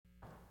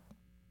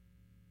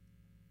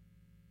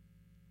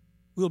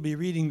We'll be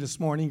reading this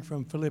morning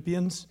from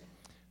Philippians,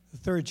 the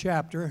 3rd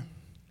chapter.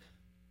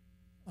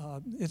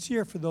 It's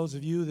here for those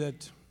of you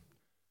that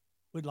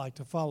would like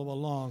to follow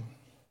along.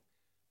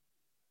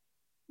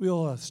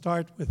 We'll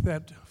start with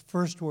that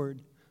first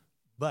word,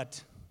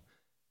 but,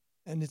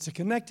 and it's a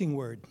connecting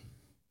word.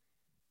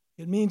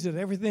 It means that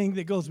everything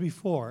that goes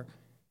before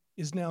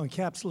is now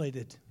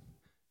encapsulated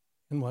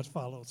in what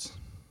follows.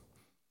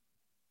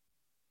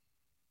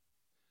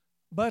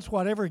 But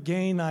whatever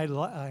gain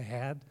I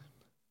had,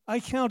 I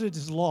counted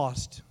as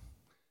lost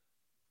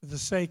for the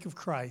sake of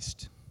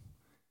Christ.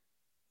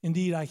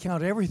 Indeed, I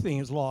count everything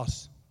as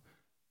lost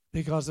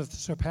because of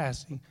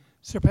the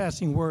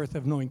surpassing worth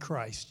of knowing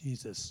Christ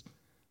Jesus,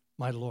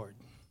 my Lord.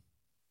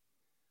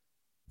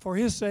 For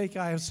his sake,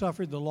 I have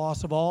suffered the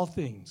loss of all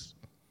things,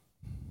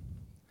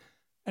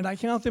 and I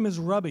count them as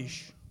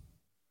rubbish.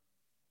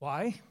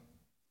 Why?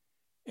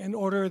 In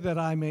order that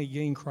I may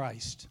gain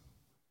Christ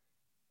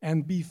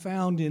and be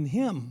found in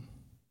him,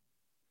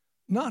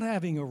 not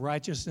having a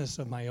righteousness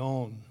of my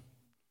own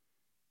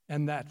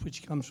and that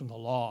which comes from the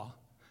law,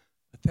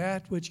 but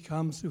that which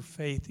comes through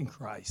faith in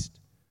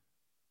Christ.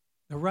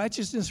 The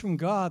righteousness from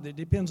God that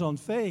depends on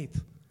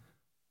faith,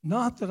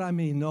 not that I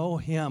may know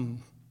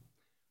him,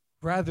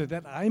 rather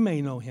that I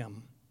may know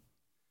him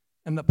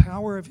and the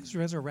power of his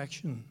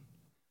resurrection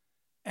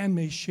and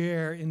may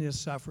share in his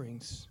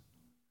sufferings,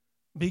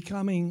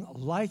 becoming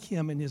like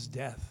him in his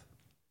death,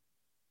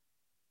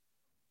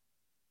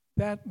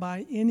 that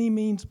by any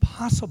means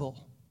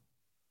possible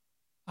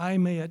I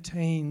may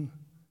attain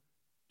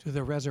to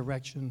the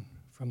resurrection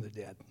from the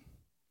dead.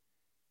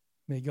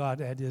 May God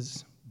add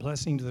his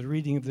blessing to the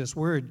reading of this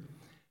word.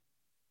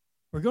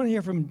 We're going to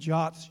hear from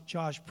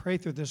Josh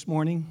Prather this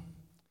morning.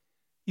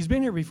 He's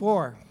been here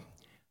before.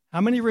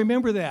 How many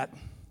remember that?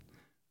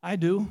 I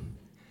do.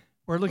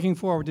 We're looking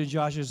forward to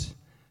Josh's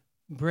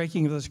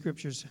breaking of the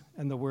scriptures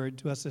and the word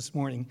to us this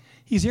morning.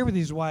 He's here with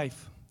his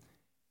wife,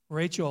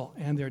 Rachel,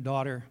 and their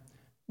daughter.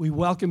 We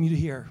welcome you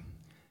here,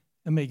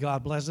 and may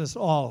God bless us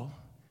all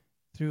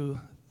through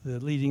the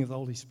leading of the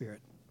Holy Spirit.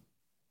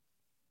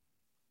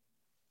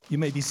 You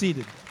may be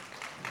seated.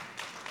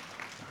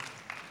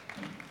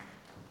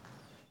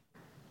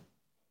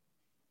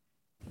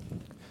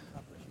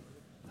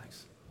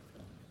 Thanks.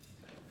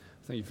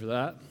 Thank you for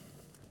that.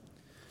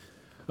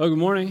 Oh, good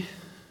morning.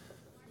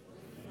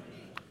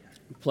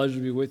 Pleasure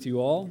to be with you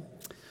all.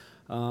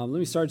 Let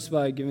me start just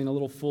by giving a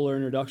little fuller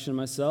introduction to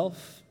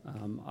myself.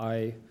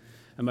 I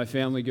and my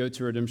family go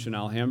to Redemption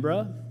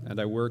Alhambra,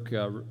 and I work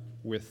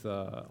with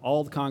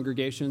all the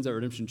congregations at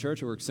Redemption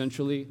Church. I work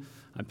centrally.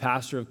 I'm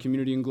pastor of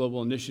Community and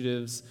Global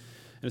Initiatives.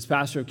 And as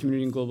pastor of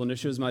Community and Global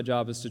Initiatives, my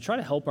job is to try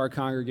to help our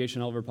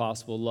congregation however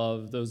possible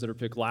love those that are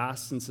picked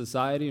last in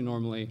society,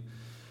 normally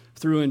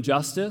through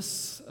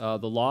injustice,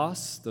 the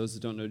lost, those that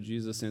don't know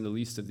Jesus, and the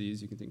least of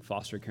these. You can think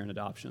foster care and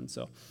adoption.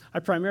 So I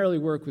primarily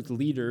work with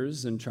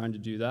leaders in trying to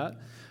do that.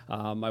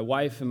 My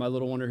wife and my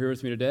little one are here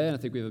with me today, and I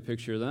think we have a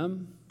picture of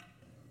them.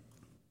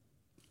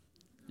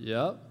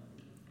 Yep.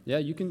 Yeah,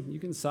 you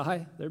can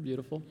sigh. They're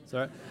beautiful.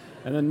 Sorry.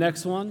 And then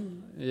next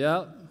one.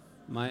 Yep.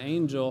 My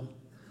angel.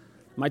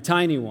 My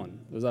tiny one,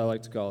 as I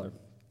like to call her.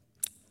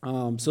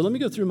 So let me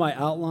go through my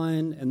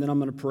outline, and then I'm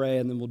going to pray,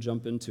 and then we'll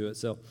jump into it.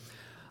 So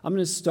I'm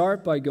going to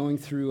start by going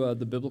through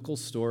the biblical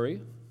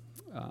story.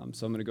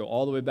 So I'm going to go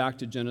all the way back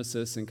to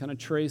Genesis and kind of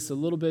trace a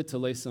little bit to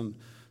lay some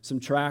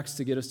tracks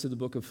to get us to the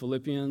book of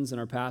Philippians in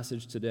our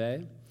passage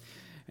today.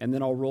 And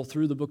then I'll roll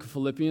through the book of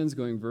Philippians,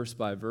 going verse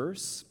by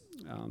verse.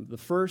 The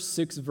first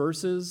 6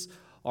 verses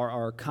are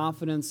our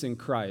confidence in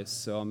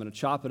Christ. So I'm going to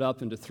chop it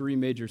up into 3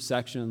 major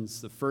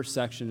sections. The first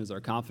section is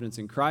our confidence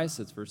in Christ.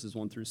 That's verses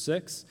 1 through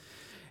 6.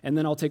 And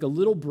then I'll take a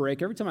little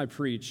break. Every time I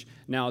preach,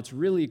 now it's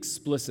really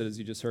explicit, as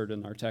you just heard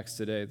in our text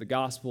today. The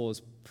gospel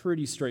is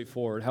pretty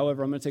straightforward.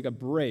 However, I'm going to take a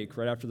break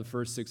right after the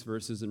first 6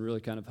 verses and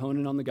really kind of hone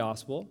in on the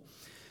gospel.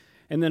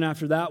 And then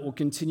after that, we'll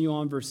continue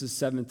on verses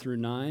 7 through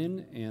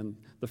 9. And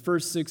the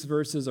first 6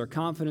 verses are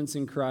confidence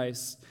in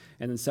Christ.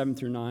 And then 7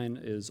 through 9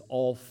 is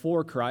all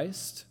for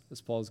Christ.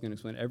 As Paul is going to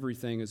explain,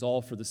 everything is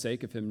all for the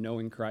sake of him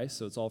knowing Christ.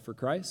 So it's all for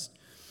Christ.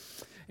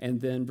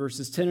 And then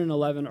verses 10 and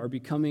 11 are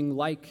becoming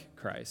like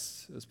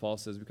Christ. As Paul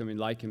says, becoming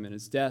like him in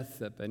his death,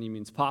 that by any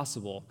means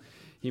possible,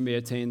 he may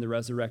attain the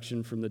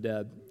resurrection from the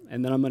dead.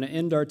 And then I'm going to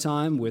end our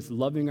time with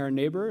loving our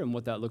neighbor and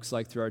what that looks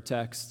like through our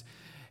text.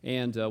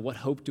 And what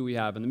hope do we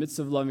have? In the midst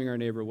of loving our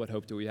neighbor, what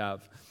hope do we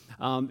have?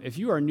 If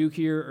you are new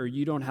here or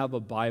you don't have a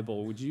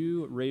Bible, would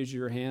you raise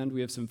your hand? We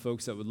have some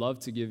folks that would love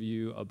to give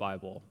you a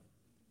Bible.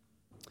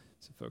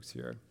 Some folks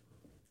here.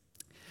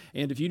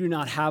 And if you do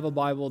not have a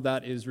Bible,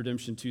 that is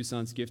Redemption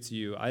Tucson's gift to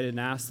you. I didn't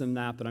ask them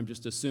that, but I'm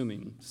just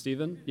assuming.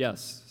 Stephen?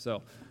 Yes.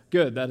 So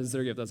good. That is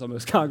their gift. That's how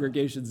most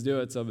congregations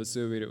do it, so I'm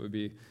assuming it would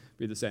be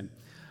the same.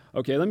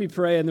 Okay, let me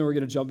pray, and then we're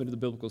going to jump into the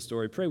biblical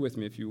story. Pray with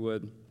me if you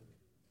would.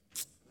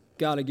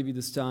 God, I give you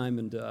this time,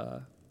 and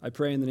I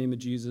pray in the name of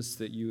Jesus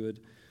that you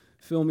would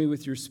fill me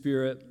with your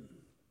Spirit.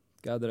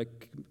 God, that I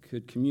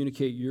could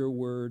communicate your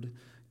word,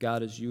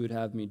 God, as you would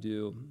have me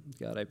do.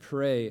 God, I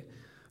pray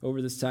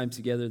over this time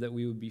together that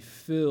we would be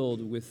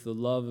filled with the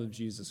love of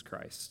Jesus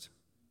Christ.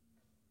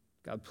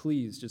 God,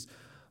 please just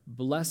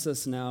bless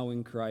us now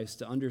in Christ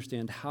to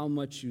understand how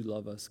much you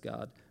love us,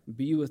 God.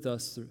 Be with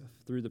us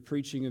through the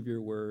preaching of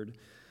your word,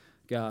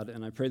 God,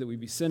 and I pray that we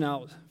be sent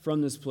out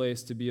from this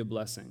place to be a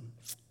blessing.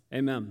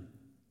 Amen.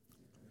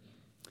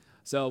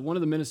 So one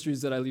of the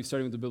ministries that I lead,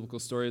 starting with the biblical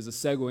story, is a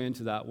segue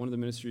into that. One of the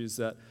ministries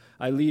that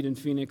I lead in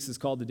Phoenix is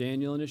called the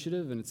Daniel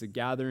Initiative, and it's a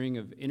gathering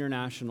of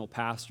international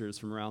pastors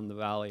from around the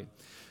valley.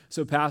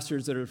 So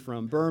pastors that are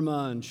from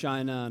Burma and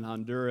China and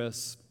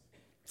Honduras,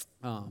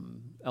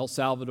 El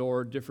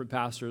Salvador, different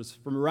pastors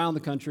from around the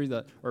country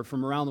or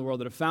from around the world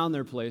that have found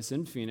their place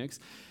in Phoenix.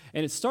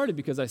 And it started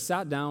because I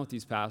sat down with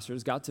these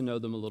pastors, got to know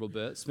them a little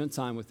bit, spent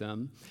time with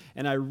them,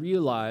 and I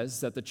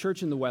realized that the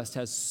church in the West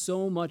has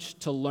so much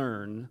to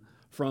learn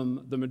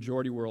from the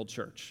majority world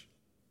church,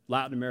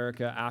 Latin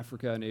America,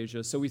 Africa, and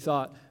Asia. So we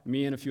thought,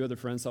 me and a few other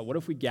friends thought, what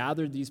if we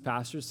gathered these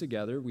pastors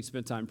together? We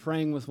spent time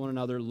praying with one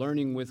another,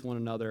 learning with one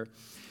another,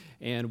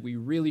 and we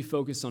really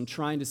focused on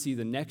trying to see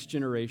the next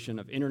generation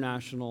of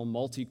international,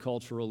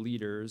 multicultural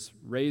leaders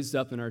raised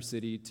up in our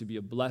city to be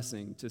a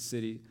blessing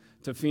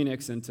to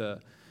Phoenix and to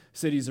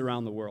cities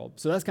around the world.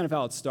 So that's kind of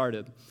how it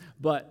started.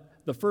 But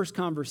the first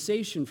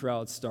conversation for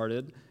how it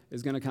started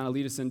is going to kind of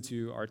lead us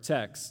into our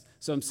text.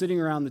 So I'm sitting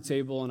around the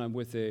table, and I'm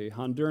with a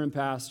Honduran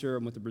pastor,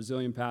 I'm with a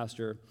Brazilian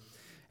pastor,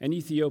 an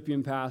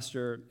Ethiopian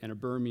pastor, and a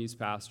Burmese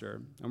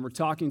pastor. And we're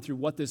talking through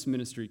what this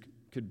ministry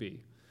could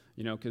be,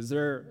 because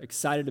they're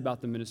excited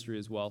about the ministry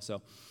as well.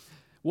 So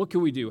what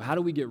can we do? How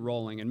do we get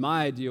rolling? And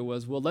my idea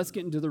was, well, let's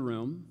get into the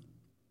room.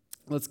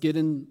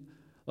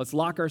 Let's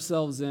lock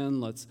ourselves in.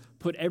 Let's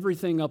put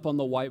everything up on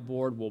the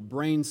whiteboard. We'll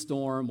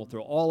brainstorm. We'll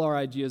throw all our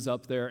ideas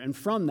up there. And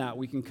from that,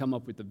 we can come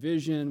up with the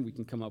vision. We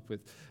can come up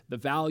with the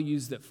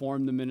values that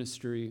form the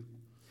ministry.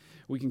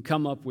 We can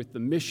come up with the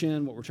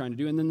mission, what we're trying to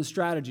do, and then the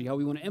strategy, how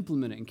we want to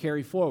implement it and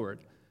carry forward.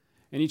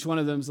 And each one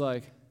of them's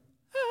like,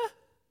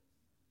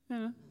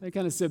 they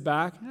kind of sit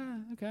back,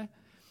 okay.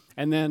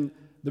 And then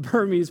the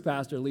Burmese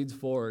pastor leads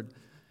forward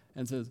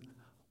and says,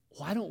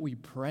 why don't we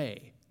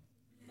pray?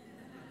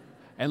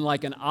 And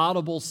like an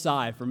audible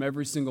sigh from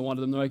every single one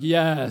of them, they're like,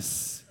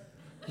 yes,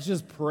 let's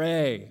just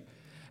pray.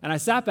 And I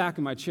sat back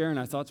in my chair and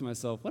I thought to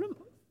myself, what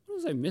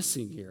was I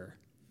missing here?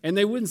 And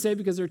they wouldn't say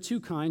because they're too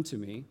kind to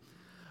me.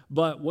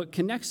 But what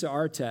connects to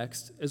our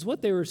text is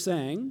what they were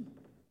saying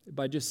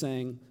by just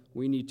saying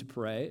we need to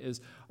pray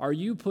is, are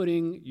you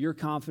putting your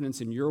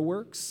confidence in your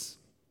works?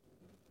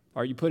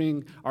 Are we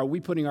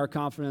putting our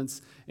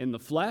confidence in the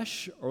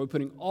flesh? Or are we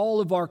putting all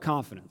of our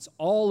confidence,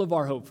 all of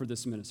our hope for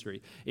this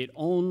ministry? It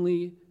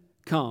only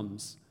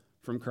comes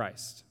from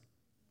Christ.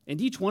 And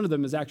each one of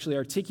them has actually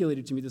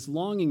articulated to me this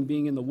longing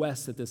being in the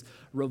West, that this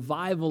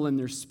revival in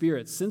their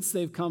spirit, since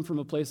they've come from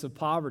a place of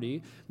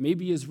poverty,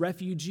 maybe as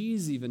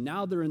refugees even,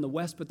 now they're in the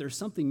West, but there's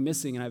something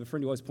missing. And I have a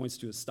friend who always points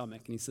to his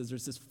stomach, and he says,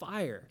 there's this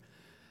fire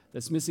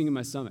that's missing in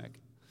my stomach.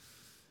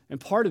 And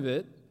part of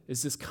it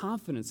is this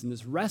confidence and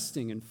this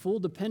resting and full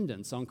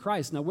dependence on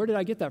Christ. Now, where did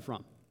I get that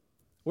from?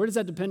 Where does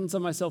that dependence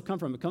on myself come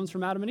from? It comes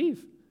from Adam and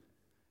Eve.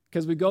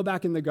 Because we go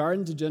back in the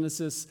garden to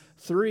Genesis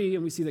 3,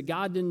 and we see that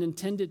God didn't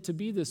intend it to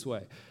be this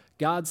way.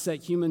 God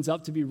set humans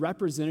up to be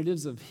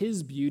representatives of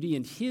his beauty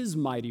and his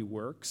mighty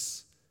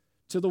works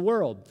to the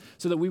world,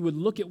 so that we would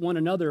look at one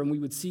another and we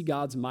would see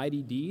God's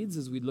mighty deeds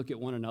as we look at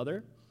one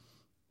another.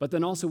 But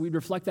then also we'd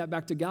reflect that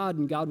back to God,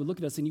 and God would look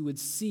at us and he would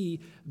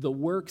see the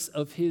works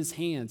of his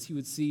hands. He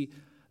would see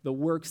the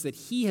works that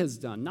he has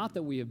done, not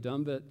that we have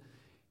done, but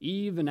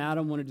Eve and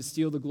Adam wanted to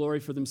steal the glory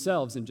for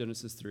themselves in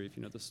Genesis 3, if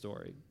you know the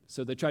story.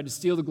 So they tried to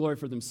steal the glory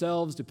for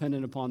themselves,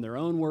 dependent upon their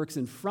own works,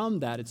 and from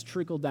that, it's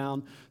trickled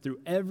down through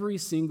every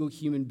single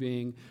human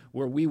being,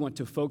 where we want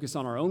to focus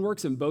on our own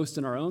works and boast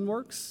in our own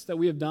works that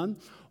we have done,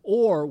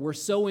 or we're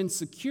so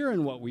insecure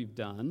in what we've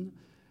done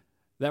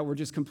that we're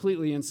just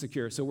completely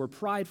insecure. So we're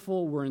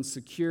prideful, we're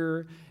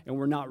insecure, and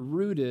we're not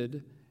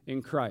rooted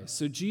in Christ.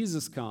 So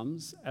Jesus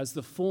comes as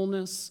the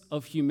fullness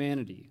of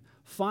humanity.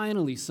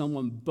 Finally,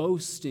 someone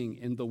boasting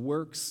in the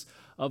works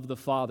of the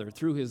Father.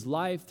 Through his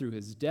life, through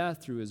his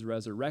death, through his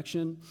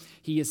resurrection,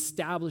 he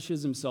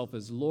establishes himself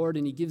as Lord,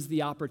 and he gives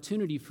the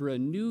opportunity for a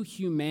new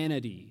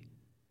humanity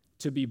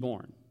to be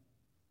born.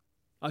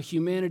 A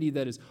humanity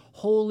that is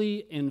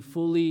wholly and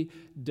fully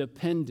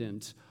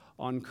dependent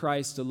on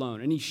Christ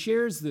alone. And he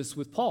shares this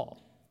with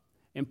Paul.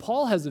 And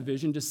Paul has a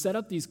vision to set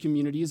up these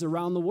communities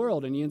around the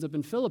world, and he ends up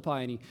in Philippi,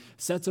 and he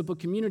sets up a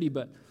community.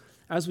 But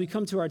as we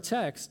come to our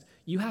text,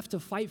 you have to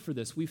fight for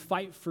this. We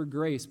fight for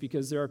grace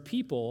because there are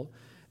people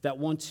that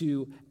want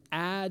to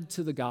add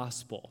to the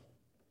gospel.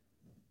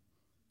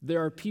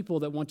 There are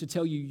people that want to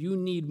tell you you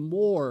need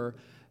more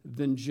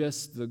than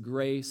just the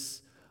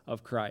grace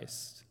of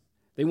Christ.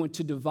 They want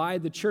to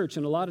divide the church,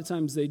 and a lot of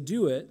times they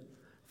do it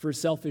for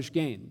selfish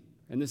gain.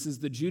 And this is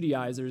the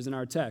Judaizers in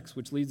our text,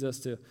 which leads us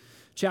to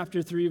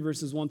chapter 3,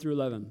 verses 1 through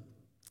 11.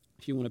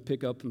 If you want to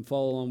pick up and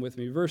follow along with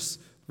me. Verse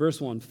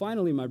 1,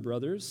 finally, my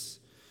brothers,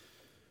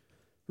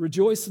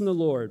 rejoice in the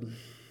Lord.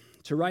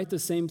 To write the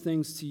same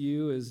things to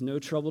you is no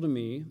trouble to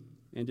me,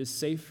 and is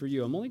safe for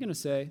you. I'm only going to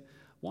say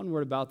one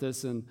word about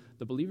this, and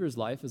the believer's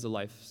life is a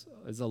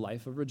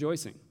life of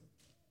rejoicing.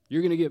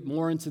 You're going to get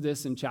more into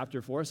this in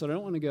chapter 4, so I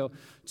don't want to go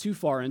too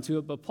far into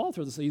it, but Paul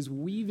throws this, he's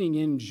weaving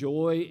in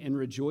joy and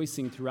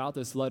rejoicing throughout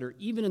this letter,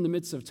 even in the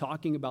midst of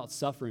talking about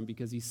suffering,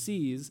 because he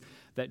sees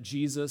that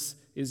Jesus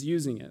is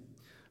using it.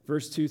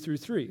 Verse 2 through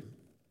 3.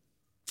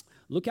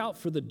 Look out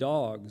for the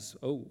dogs.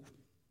 Oh,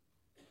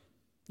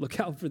 look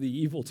out for the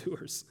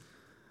evildoers.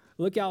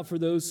 Look out for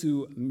those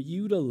who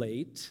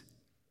mutilate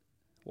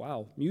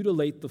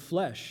the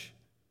flesh,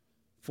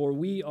 for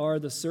we are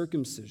the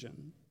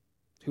circumcision,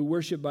 who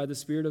worship by the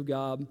Spirit of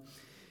God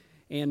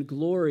and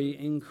glory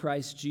in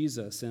Christ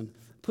Jesus, and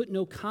put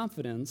no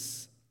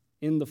confidence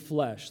in the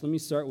flesh. Let me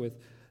start with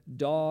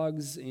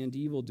dogs and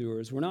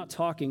evildoers. We're not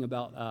talking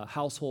about a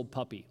household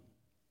puppy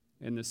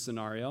in this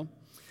scenario.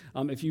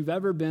 If you've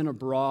ever been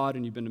abroad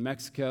and you've been to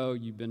Mexico,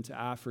 you've been to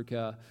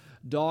Africa,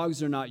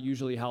 dogs are not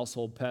usually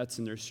household pets,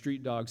 and they're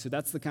street dogs. So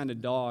that's the kind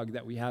of dog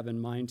that we have in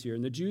mind here.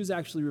 And the Jews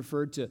actually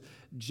referred to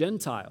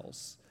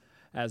Gentiles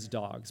as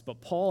dogs.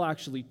 But Paul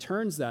actually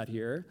turns that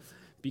here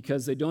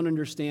because they don't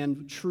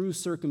understand true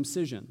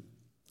circumcision.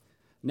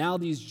 Now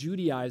these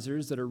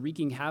Judaizers that are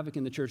wreaking havoc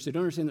in the church, they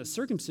don't understand that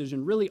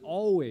circumcision really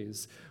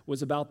always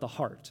was about the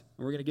heart.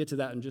 And we're going to get to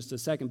that in just a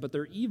second. But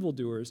they're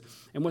evildoers,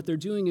 and what they're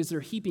doing is they're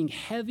heaping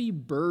heavy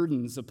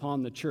burdens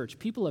upon the church.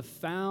 People have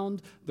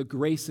found the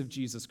grace of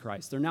Jesus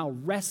Christ. They're now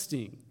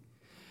resting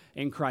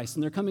in Christ,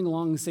 and they're coming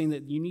along and saying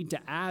that you need to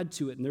add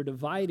to it, and they're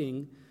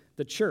dividing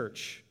the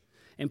church.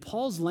 And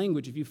Paul's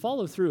language, if you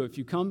follow through, if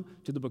you come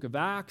to the book of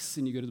Acts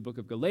and you go to the book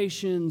of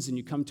Galatians and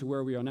you come to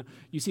where we are now,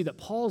 you see that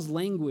Paul's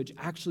language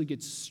actually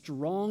gets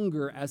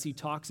stronger as he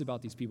talks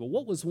about these people.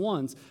 What was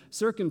once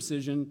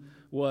circumcision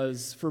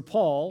was, for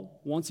Paul,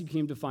 once he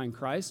came to find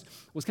Christ,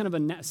 was kind of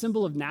a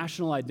symbol of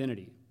national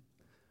identity.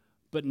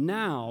 But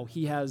now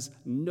he has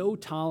no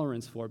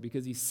tolerance for it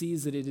because he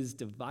sees that it is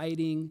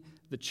dividing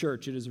the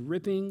church. It is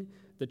ripping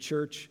the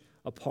church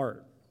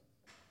apart.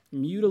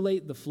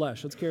 Mutilate the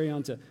flesh. Let's carry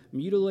on to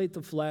mutilate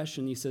the flesh.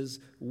 And he says,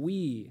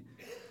 we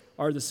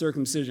are the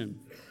circumcision.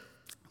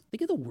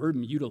 Think of the word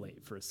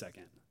mutilate for a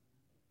second.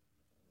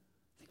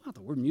 Think about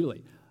the word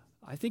mutilate.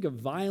 I think of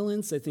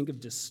violence. I think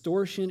of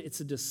distortion. It's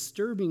a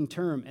disturbing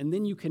term. And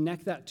then you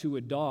connect that to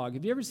a dog.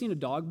 Have you ever seen a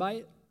dog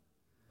bite?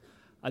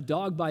 A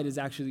dog bite is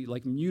actually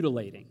like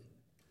mutilating.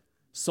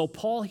 So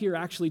Paul here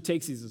actually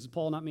takes these. This is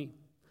Paul, not me.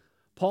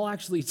 Paul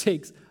actually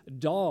takes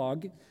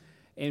dog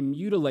and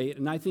mutilate,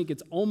 and I think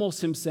it's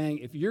almost him saying,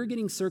 if you're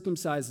getting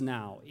circumcised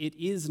now, it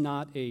is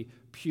not a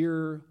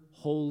pure,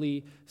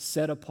 holy,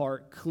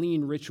 set-apart,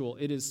 clean ritual.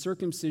 It is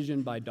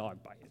circumcision by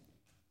dog bite.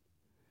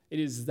 It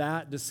is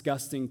that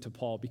disgusting to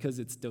Paul because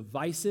it's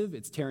divisive,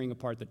 it's tearing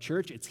apart the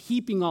church, it's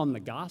heaping on the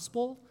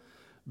gospel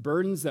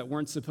burdens that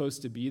weren't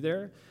supposed to be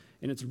there,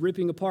 and it's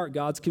ripping apart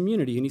God's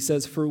community. And he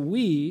says, for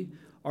we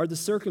are the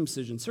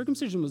circumcision.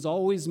 Circumcision was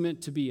always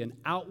meant to be an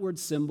outward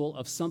symbol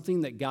of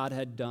something that God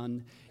had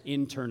done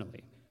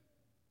internally.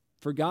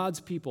 For God's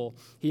people,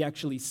 he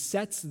actually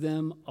sets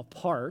them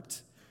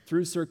apart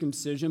through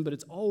circumcision, but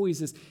it's always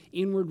this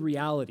inward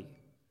reality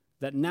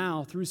that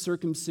now, through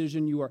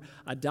circumcision, you are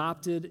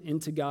adopted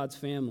into God's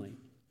family.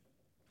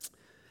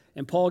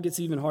 And Paul gets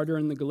even harder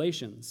in the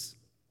Galatians.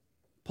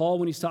 Paul,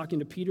 when he's talking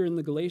to Peter in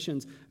the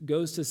Galatians,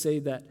 goes to say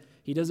that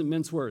he doesn't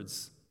mince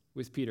words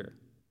with Peter.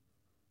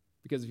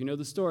 Because if you know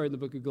the story in the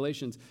book of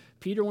Galatians,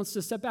 Peter wants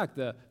to step back.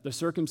 The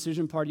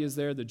circumcision party is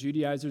there. The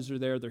Judaizers are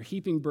there. They're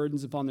heaping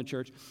burdens upon the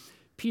church.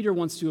 Peter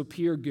wants to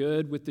appear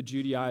good with the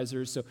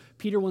Judaizers. So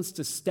Peter wants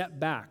to step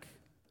back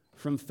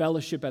from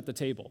fellowship at the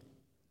table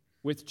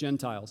with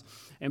Gentiles.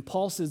 And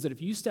Paul says that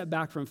if you step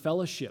back from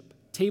fellowship,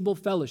 table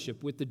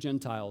fellowship with the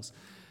Gentiles,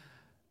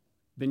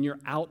 then you're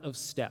out of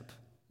step.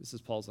 This is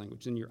Paul's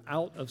language. Then you're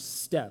out of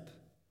step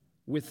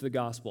with the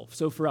gospel.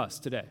 So for us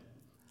today,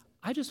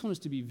 I just want us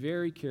to be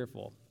very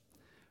careful.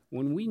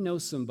 When we know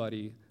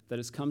somebody that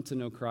has come to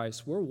know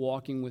Christ, we're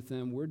walking with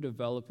them, we're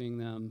developing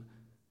them.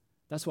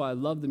 That's why I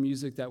love the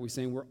music that we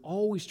sing. We're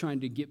always trying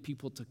to get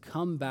people to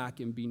come back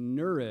and be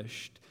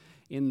nourished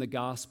in the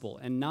gospel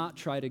and not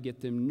try to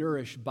get them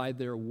nourished by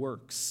their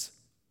works.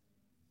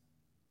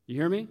 You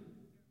hear me?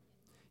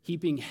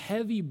 Heaping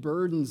heavy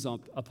burdens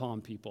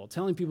upon people,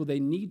 telling people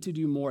they need to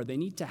do more, they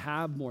need to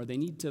have more, they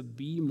need to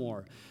be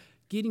more,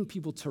 getting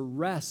people to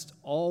rest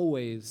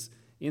always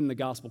in the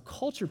gospel.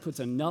 Culture puts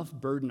enough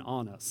burden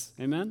on us,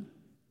 amen?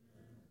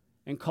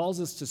 And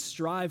calls us to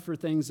strive for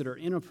things that are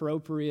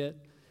inappropriate,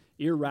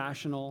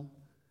 irrational.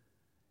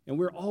 And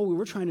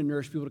we're trying to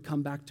nourish people to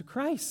come back to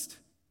Christ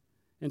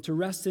and to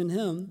rest in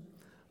him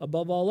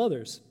above all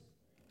others.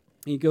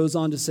 And he goes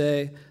on to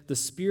say, the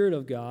Spirit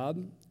of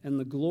God and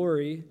the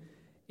glory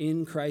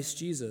in Christ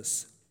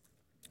Jesus.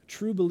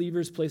 True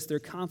believers place their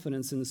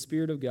confidence in the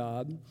Spirit of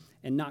God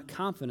and not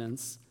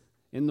confidence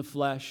in the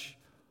flesh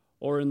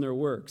or in their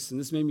works. And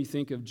this made me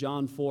think of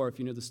John 4, if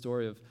you know the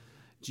story of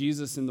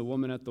Jesus and the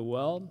woman at the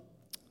well.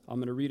 I'm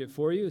going to read it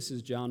for you. This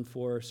is John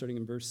 4, starting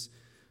in verse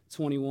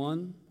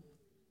 21.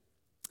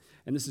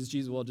 And this is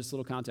Jesus, well, just a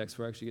little context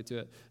before I actually get to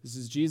it. This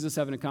is Jesus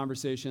having a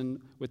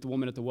conversation with the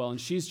woman at the well, and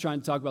she's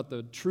trying to talk about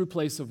the true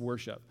place of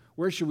worship.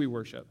 Where should we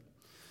worship?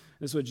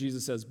 This is what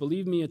Jesus says.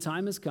 Believe me, a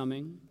time is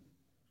coming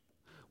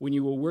when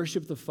you will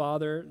worship the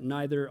Father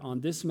neither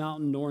on this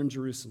mountain nor in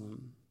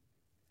Jerusalem.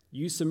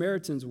 You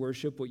Samaritans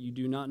worship what you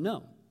do not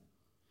know.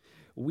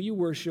 We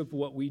worship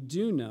what we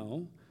do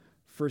know,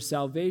 for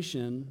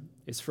salvation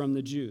is from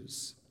the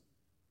Jews.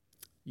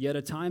 Yet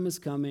a time is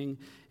coming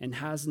and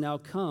has now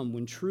come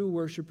when true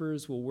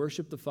worshipers will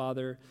worship the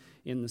Father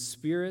in the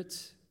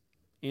Spirit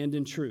and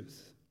in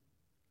truth.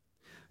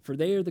 For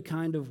they are the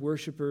kind of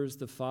worshipers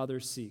the Father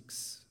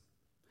seeks.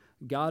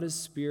 God is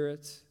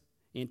Spirit,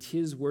 and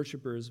his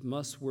worshipers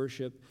must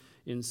worship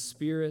in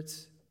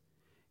spirit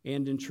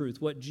and in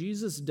truth. What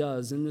Jesus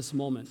does in this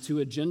moment to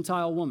a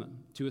Gentile woman,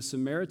 to a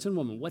Samaritan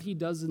woman, what he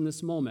does in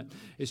this moment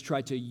is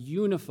try to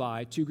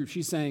unify two groups.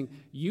 She's saying,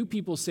 you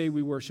people say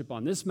we worship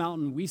on this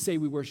mountain, we say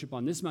we worship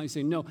on this mountain. He's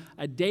saying, no,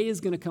 a day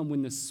is going to come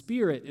when the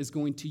Spirit is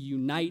going to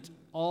unite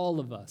all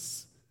of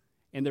us,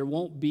 and there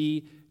won't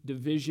be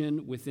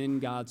division within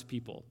God's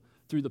people.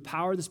 Through the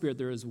power of the Spirit,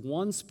 there is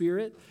one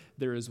Spirit,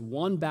 there is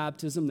one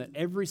baptism that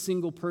every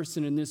single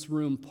person in this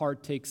room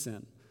partakes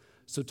in.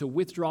 So to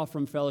withdraw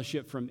from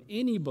fellowship from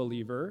any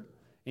believer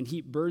and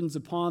heap burdens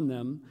upon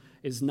them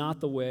is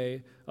not the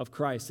way of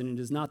Christ, and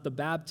it is not the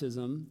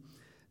baptism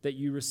that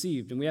you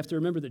received. And we have to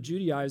remember that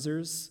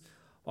Judaizers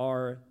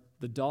are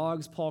the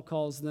dogs, Paul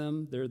calls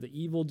them. They're the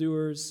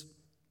evildoers.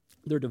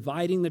 They're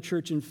dividing the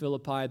church in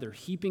Philippi. They're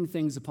heaping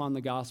things upon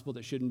the gospel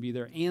that shouldn't be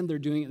there, and they're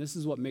doing it. This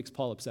is what makes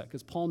Paul upset,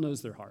 because Paul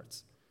knows their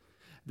hearts.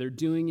 They're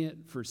doing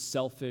it for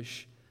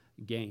selfish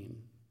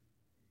gain.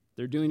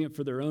 They're doing it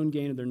for their own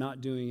gain, and they're not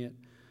doing it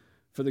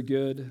for the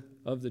good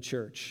of the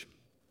church.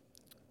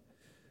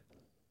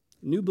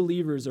 New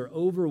believers are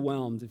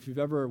overwhelmed. If you've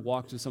ever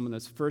walked with someone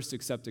that's first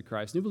accepted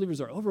Christ, new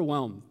believers are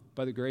overwhelmed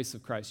by the grace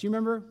of Christ. You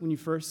remember when you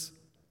first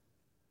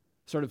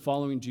started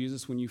following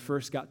Jesus, when you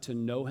first got to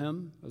know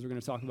him, as we're going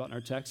to talk about in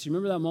our text? Do you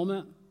remember that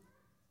moment?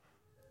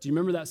 Do you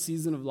remember that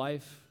season of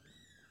life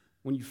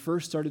when you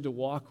first started to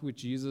walk with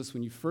Jesus,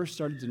 when you first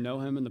started to know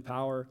him and the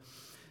power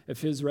of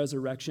his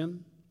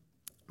resurrection?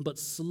 But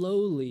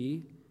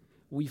slowly,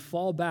 we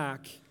fall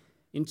back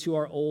into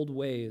our old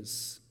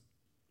ways,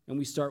 and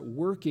we start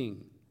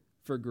working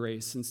for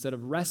grace instead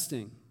of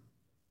resting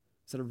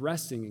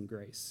in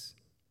grace.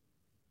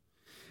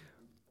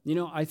 You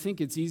know, I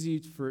think it's easy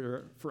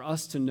for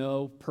us to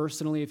know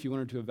personally, if you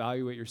wanted to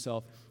evaluate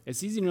yourself,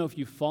 it's easy to know if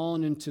you've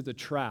fallen into the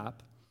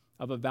trap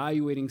of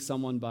evaluating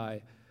someone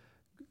by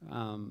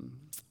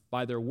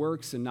their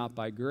works and not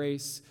by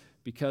grace,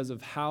 because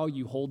of how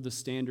you hold the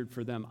standard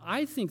for them.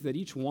 I think that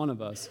each one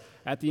of us,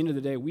 at the end of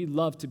the day, we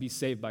love to be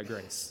saved by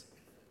grace.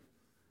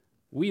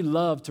 We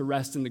love to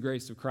rest in the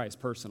grace of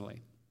Christ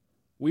personally.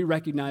 We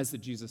recognize that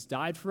Jesus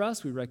died for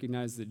us. We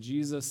recognize that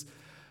Jesus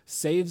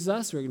saves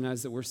us. We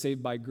recognize that we're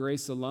saved by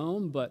grace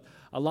alone. But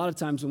a lot of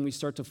times when we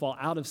start to fall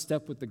out of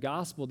step with the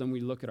gospel, then we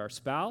look at our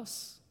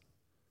spouse,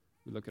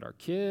 we look at our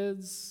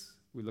kids,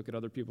 we look at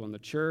other people in the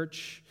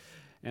church,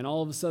 and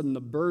all of a sudden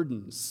the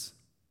burdens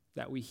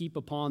that we heap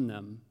upon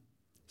them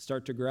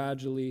start to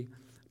gradually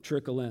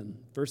trickle in.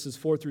 Verses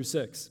 4 through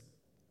 6.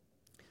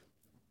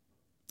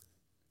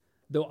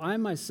 Though I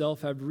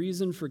myself have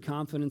reason for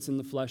confidence in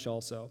the flesh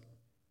also.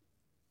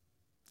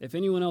 If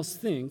anyone else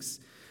thinks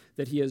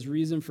that he has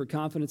reason for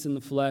confidence in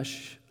the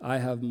flesh, I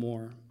have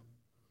more.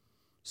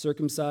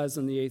 Circumcised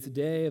on the 8th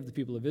day of the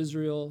people of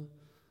Israel,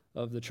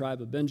 of the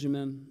tribe of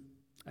Benjamin,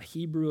 a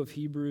Hebrew of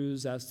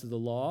Hebrews as to the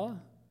law,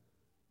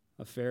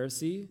 a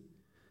Pharisee,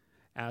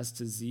 as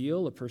to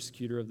zeal, a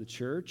persecutor of the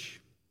church,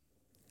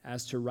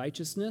 as to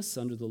righteousness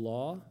under the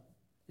law,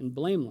 and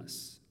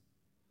blameless.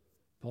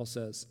 Paul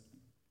says,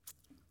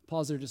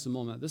 pause there just a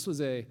moment. This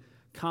was a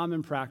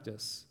common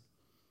practice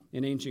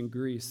in ancient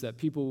Greece that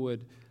people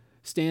would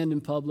stand in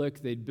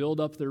public, they'd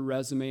build up their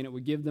resume, and it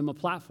would give them a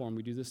platform.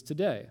 We do this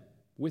today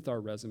with our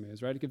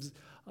resumes, right? It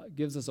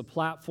gives us a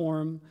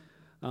platform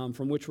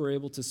from which we're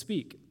able to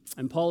speak.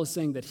 And Paul is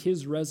saying that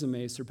his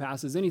resume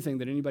surpasses anything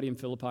that anybody in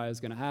Philippi is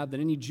going to have, that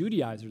any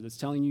Judaizer that's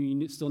telling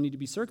you still need to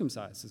be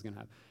circumcised is going to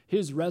have.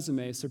 His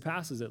resume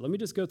surpasses it. Let me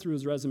just go through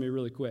his resume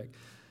really quick,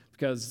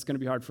 because it's going to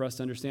be hard for us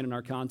to understand in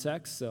our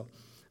context. So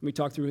let me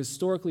talk through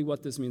historically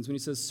what this means. When he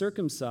says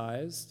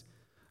circumcised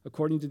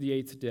according to the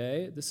 8th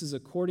day, this is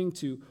according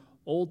to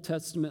Old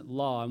Testament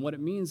law. And what it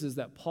means is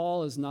that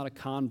Paul is not a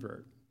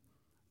convert.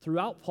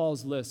 Throughout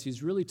Paul's list,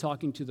 he's really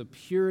talking to the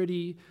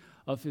purity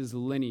of his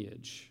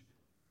lineage.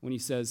 When he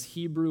says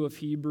Hebrew of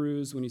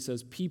Hebrews, when he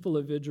says people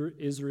of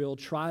Israel,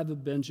 tribe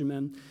of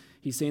Benjamin,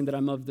 he's saying that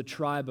I'm of the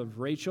tribe of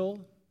Rachel.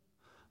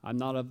 I'm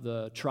not of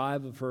the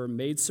tribe of her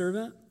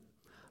maidservant.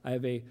 I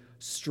have a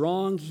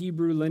strong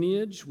Hebrew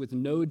lineage with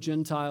no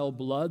Gentile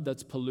blood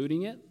that's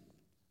polluting it.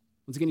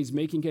 Once again, he's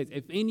making case.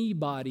 If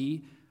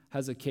anybody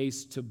has a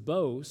case to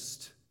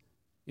boast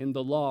in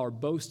the law or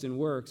boast in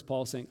works,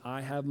 Paul's saying,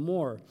 I have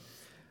more.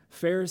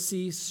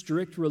 Pharisee,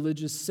 strict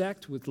religious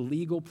sect with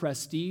legal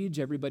prestige.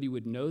 Everybody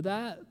would know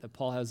that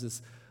Paul has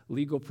this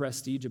legal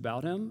prestige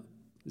about him.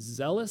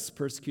 zealous,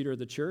 persecutor of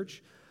the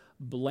church,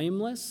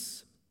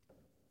 blameless,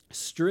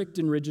 strict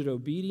and rigid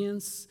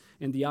obedience.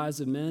 In the eyes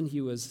of men,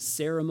 he was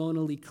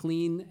ceremonially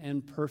clean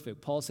and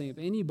perfect. Paul's saying if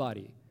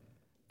anybody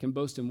can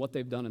boast in what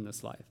they've done in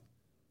this life,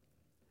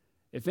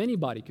 if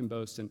anybody can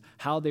boast in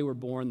how they were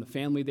born, the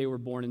family they were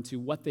born into,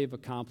 what they've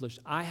accomplished,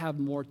 I have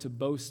more to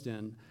boast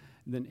in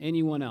than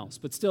anyone else.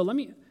 But still, let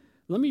me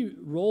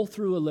roll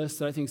through a list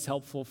that I think is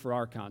helpful for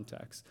our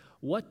context.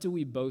 What do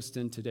we boast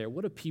in today? Or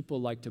what do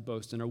people like to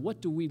boast in? Or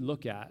what do we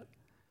look at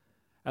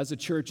as a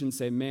church and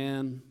say,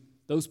 man,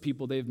 those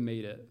people, they've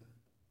made it.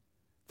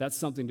 That's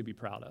something to be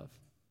proud of.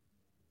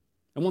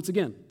 And once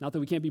again, not that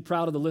we can't be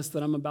proud of the list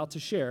that I'm about to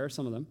share,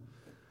 some of them,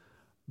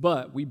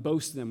 but we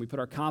boast in them. We put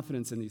our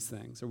confidence in these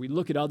things. Or we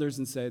look at others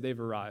and say, they've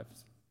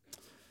arrived.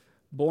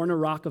 Born a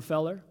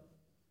Rockefeller,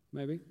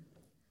 maybe.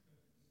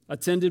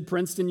 Attended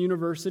Princeton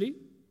University.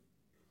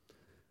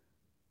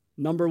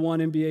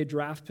 #1 NBA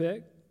draft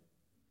pick.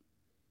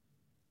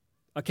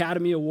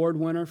 Academy Award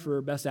winner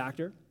for Best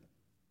Actor.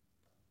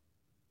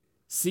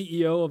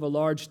 CEO of a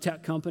large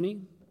tech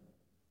company.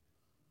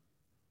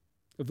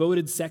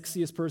 Voted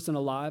sexiest person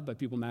alive by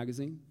People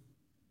magazine.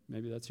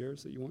 Maybe that's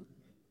yours that you want.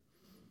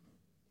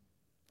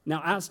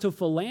 Now, as to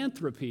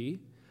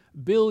philanthropy,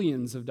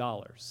 billions of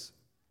dollars.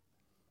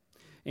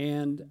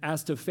 And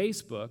as to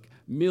Facebook,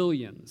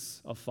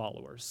 millions of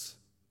followers.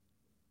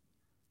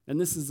 And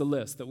this is the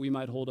list that we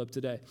might hold up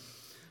today.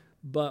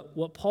 But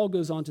what Paul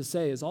goes on to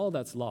say is all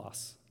that's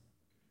loss.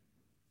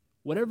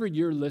 Whatever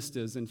your list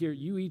is, and here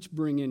you each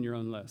bring in your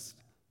own list.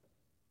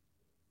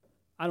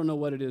 I don't know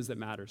what it is that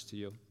matters to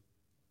you.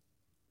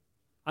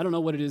 I don't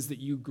know what it is that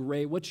you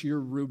grade. What's your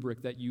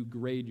rubric that you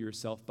grade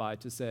yourself by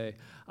to say,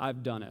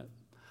 I've done it.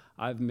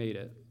 I've made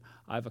it.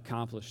 I've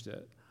accomplished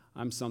it.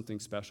 I'm something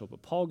special.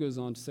 But Paul goes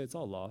on to say it's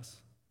all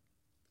loss.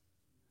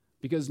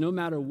 Because no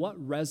matter what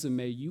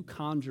resume you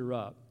conjure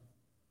up,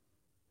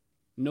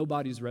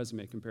 nobody's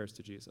resume compares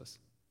to Jesus.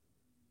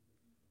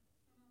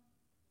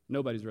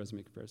 Nobody's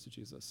resume compares to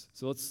Jesus.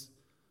 So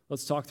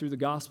let's talk through the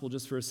gospel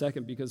just for a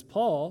second, because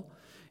Paul,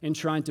 in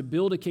trying to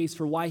build a case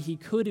for why he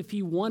could, if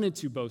he wanted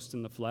to, boast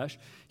in the flesh,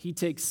 he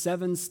takes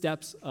 7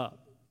 steps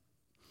up.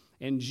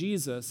 And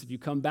Jesus, if you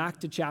come back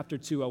to chapter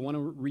 2, I want to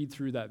read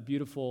through that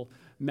beautiful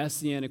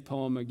messianic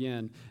poem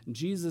again.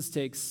 Jesus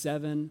takes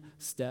 7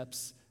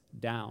 steps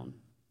down.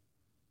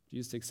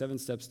 Jesus takes 7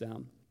 steps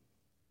down.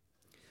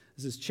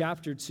 This is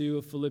chapter 2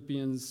 of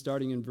Philippians,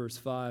 starting in verse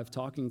 5,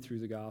 talking through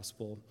the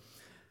gospel.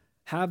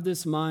 Have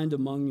this mind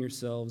among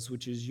yourselves,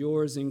 which is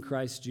yours in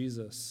Christ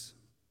Jesus,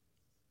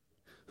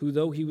 who,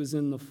 though he was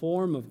in the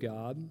form of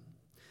God,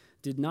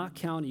 did not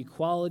count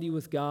equality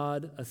with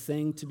God a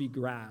thing to be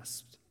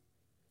grasped,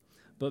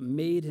 but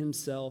emptied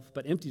himself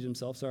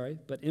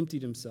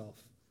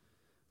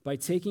by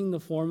taking the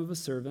form of a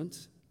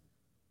servant,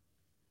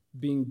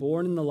 being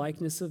born in the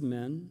likeness of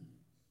men,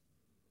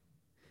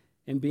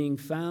 and being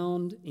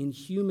found in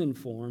human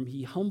form,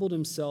 he humbled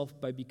himself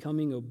by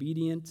becoming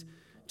obedient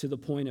to the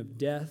point of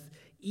death,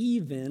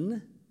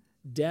 even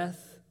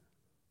death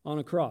on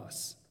a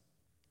cross.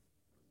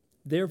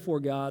 Therefore,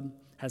 God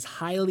has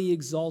highly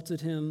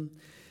exalted him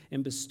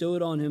and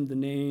bestowed on him the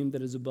name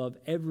that is above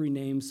every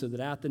name, so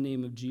that at the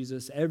name of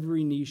Jesus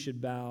every knee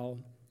should bow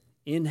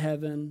in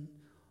heaven,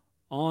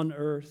 on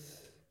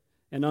earth,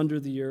 and under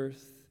the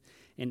earth,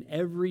 and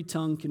every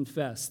tongue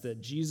confess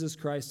that Jesus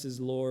Christ is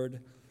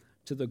Lord,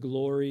 to the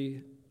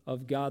glory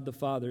of God the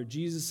Father.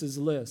 Jesus'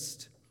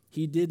 list,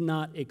 he did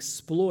not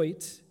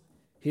exploit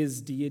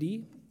his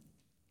deity.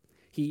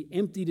 He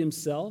emptied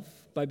himself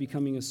by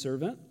becoming a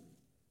servant.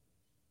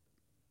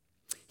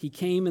 He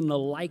came in the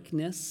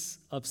likeness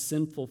of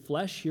sinful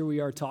flesh. Here we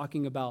are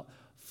talking about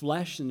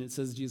flesh, and it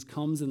says Jesus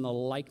comes in the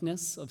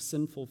likeness of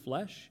sinful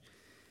flesh.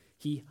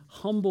 He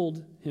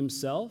humbled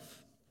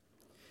himself.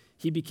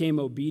 He became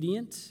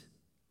obedient.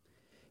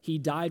 He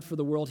died for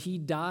the world. He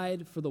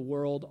died for the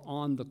world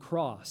on the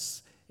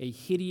cross, a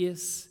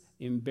hideous,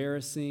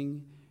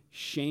 embarrassing,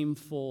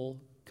 shameful,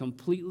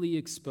 completely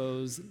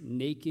exposed,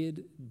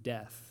 naked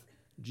death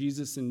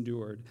Jesus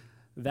endured.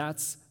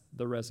 That's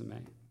the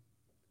resume.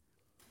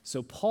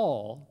 So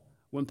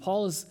when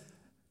Paul is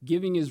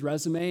giving his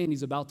resume and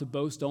he's about to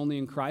boast only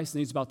in Christ, and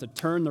he's about to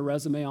turn the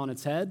resume on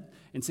its head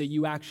and say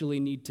you actually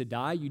need to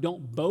die, you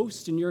don't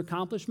boast in your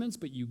accomplishments,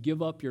 but you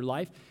give up your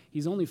life,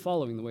 he's only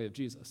following the way of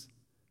Jesus.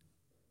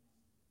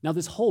 Now,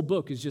 this whole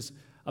book is just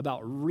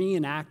about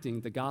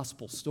reenacting the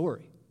gospel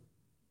story,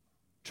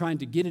 trying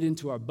to get it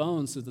into our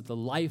bones so that the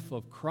life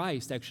of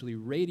Christ actually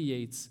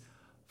radiates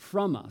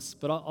from us.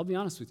 But I'll be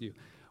honest with you,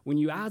 when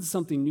you add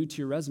something new to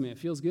your resume, it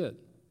feels good,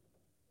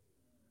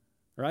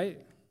 right?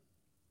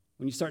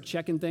 When you start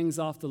checking things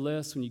off the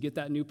list, when you get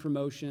that new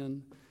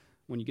promotion,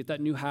 when you get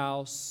that new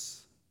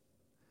house,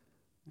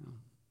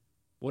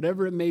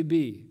 whatever it may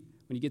be,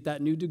 when you get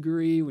that new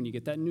degree, when you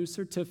get that new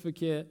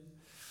certificate.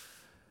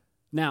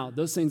 Now,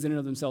 those things in and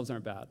of themselves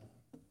aren't bad,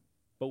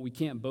 but we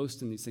can't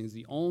boast in these things.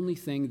 The only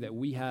thing that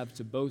we have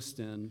to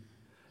boast in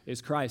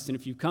is Christ. And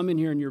if you come in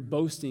here and you're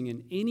boasting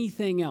in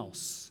anything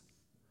else,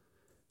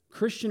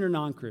 Christian or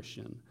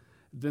non-Christian,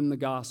 than the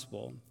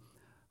gospel,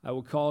 I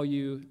will call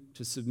you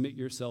to submit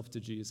yourself to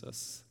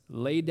Jesus.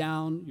 Lay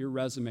down your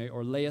resume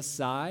or lay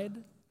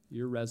aside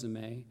your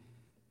resume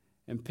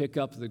and pick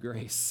up the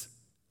grace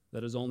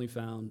that is only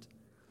found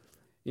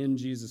in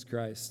Jesus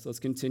Christ. Let's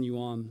continue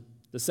on.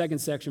 The second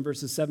section,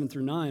 verses 7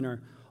 through 9,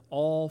 are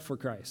all for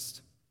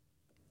Christ.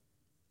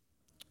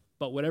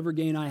 But whatever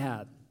gain I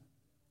had,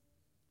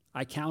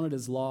 I counted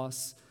as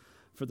loss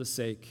for the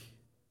sake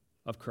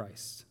of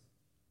Christ.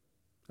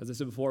 As I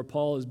said before,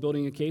 Paul is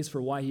building a case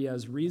for why he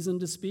has reason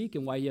to speak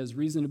and why he has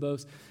reason to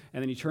boast,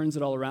 and then he turns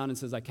it all around and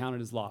says, I count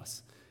it as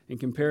loss in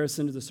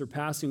comparison to the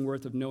surpassing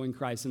worth of knowing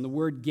Christ. And the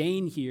word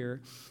gain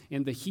here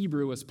in the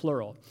Hebrew is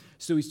plural.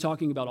 So he's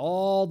talking about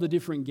all the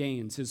different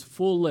gains, his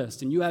full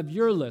list. And you have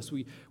your list.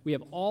 We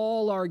have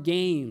all our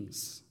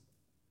gains,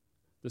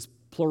 this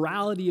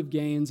plurality of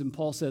gains. And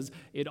Paul says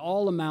it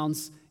all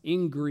amounts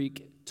in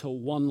Greek to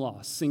one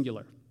loss,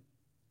 singular.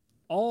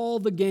 All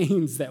the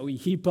gains that we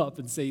heap up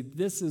and say,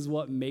 this is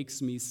what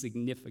makes me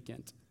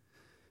significant.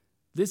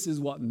 This is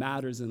what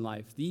matters in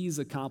life. These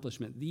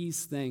accomplishments,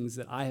 these things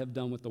that I have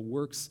done with the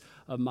works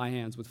of my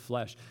hands, with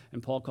flesh.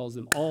 And Paul calls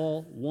them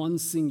all one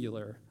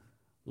singular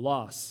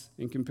loss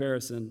in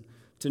comparison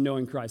to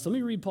knowing Christ. Let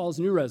me read Paul's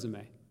new resume.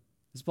 This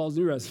is Paul's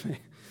new resume.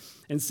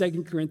 In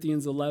 2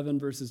 Corinthians 11,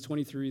 verses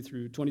 23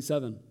 through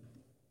 27.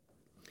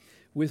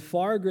 With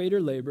far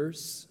greater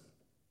labors,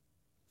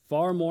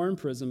 far more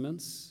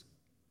imprisonments,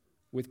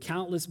 with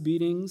countless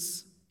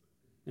beatings,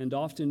 and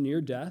often near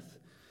death.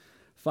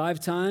 5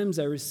 times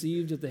I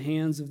received at the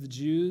hands of the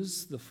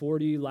Jews the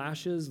 40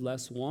 lashes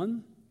less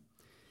one.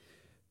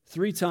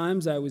 3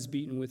 times I was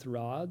beaten with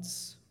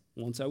rods.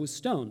 Once I was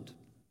stoned.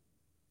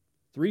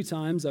 3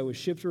 times I was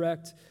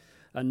shipwrecked.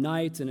 A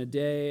night and a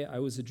day I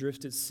was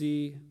adrift at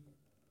sea,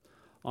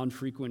 on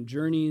frequent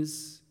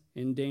journeys,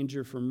 in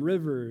danger from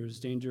rivers,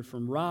 danger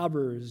from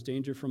robbers,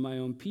 danger from my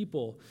own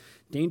people,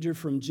 danger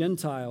from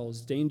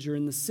Gentiles, danger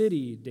in the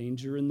city,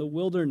 danger in the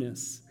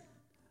wilderness.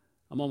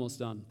 I'm almost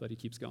done, but he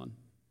keeps going.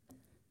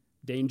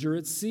 Danger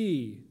at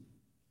sea,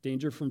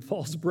 danger from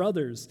false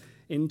brothers,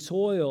 in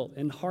toil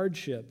and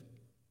hardship,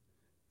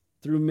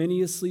 through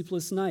many a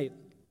sleepless night,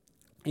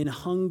 in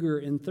hunger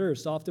and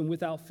thirst, often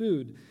without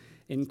food,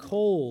 in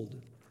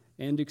cold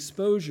and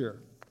exposure.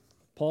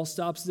 Paul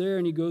stops there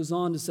and he goes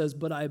on to says,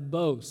 but I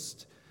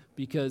boast,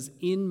 because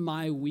in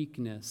my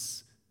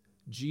weakness,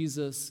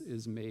 Jesus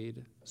is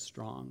made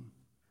strong.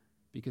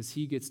 Because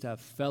he gets to have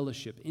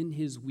fellowship in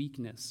his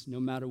weakness. No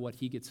matter what,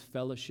 he gets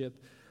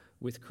fellowship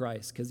with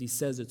Christ, because he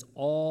says it's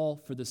all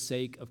for the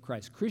sake of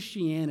Christ.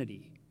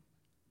 Christianity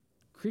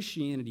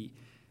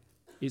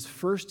is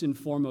first and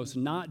foremost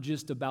not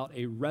just about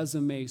a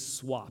resume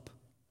swap,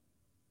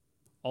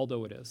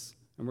 although it is,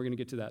 and we're going to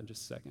get to that in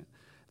just a second,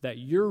 that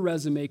your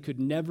resume could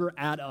never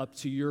add up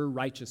to your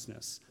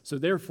righteousness. So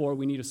therefore,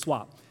 we need a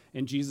swap,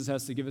 and Jesus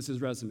has to give us his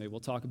resume. We'll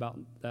talk about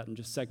that in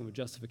just a second with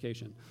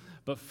justification.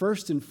 But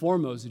first and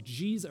foremost,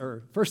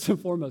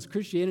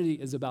 Christianity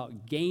is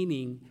about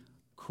gaining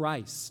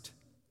Christ.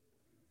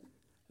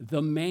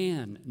 The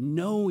man,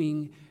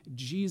 knowing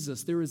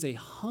Jesus. There is a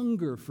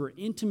hunger for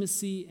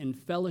intimacy and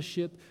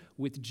fellowship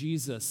with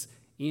Jesus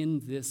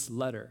in this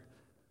letter.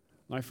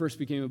 When I first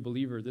became a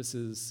believer, this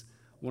is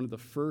one of the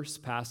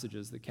first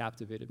passages that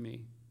captivated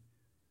me,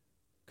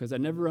 because I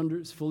never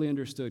fully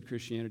understood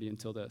Christianity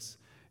until this,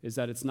 is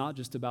that it's not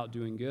just about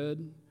doing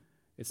good.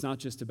 It's not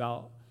just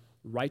about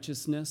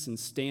righteousness and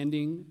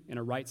standing in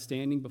a right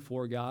standing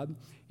before God.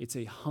 It's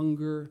a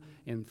hunger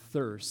and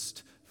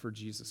thirst for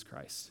Jesus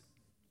Christ.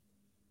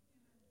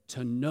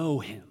 To know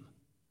him,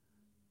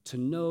 to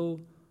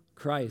know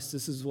Christ.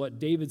 This is what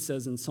David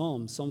says in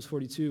Psalms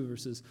 42,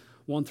 verses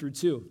 1 through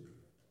 2.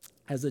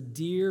 As a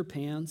deer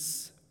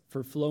pants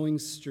for flowing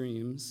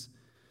streams,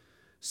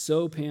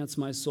 so pants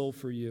my soul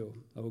for you,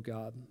 O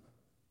God.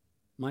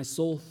 My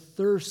soul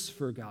thirsts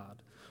for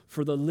God,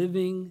 for the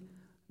living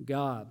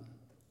God.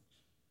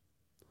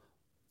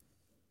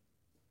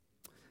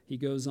 He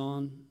goes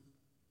on,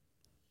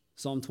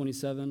 Psalm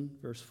 27,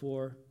 verse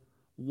 4.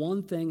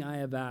 One thing I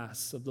have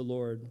asked of the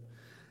Lord,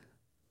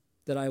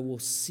 that I will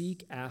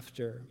seek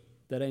after,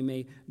 that I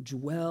may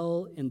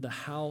dwell in the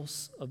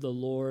house of the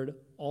Lord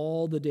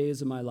all the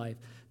days of my life,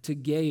 to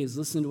gaze,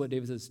 listen to what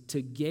David says,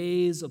 to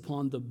gaze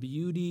upon the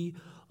beauty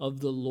of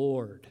the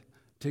Lord,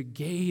 to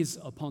gaze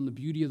upon the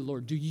beauty of the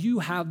Lord. Do you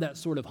have that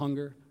sort of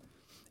hunger?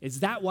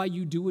 Is that why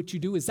you do what you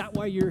do? Is that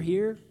why you're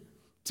here?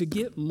 To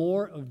get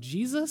more of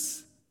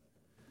Jesus?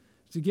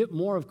 To get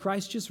more of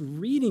Christ? Just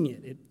reading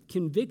it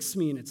convicts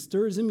me and it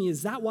stirs in me.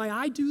 Is that why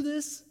I do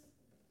this? Is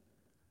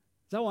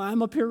that why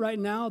I'm up here right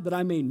now? That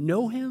I may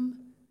know him?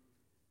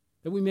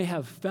 That we may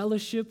have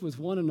fellowship with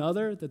one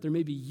another? That there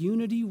may be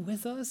unity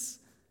with us?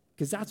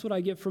 Because that's what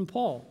I get from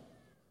Paul.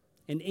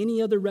 And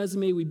any other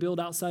resume we build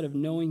outside of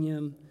knowing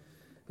him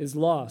is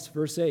loss.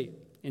 Verse 8,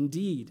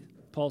 indeed,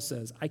 Paul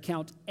says, I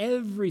count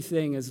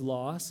everything as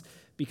loss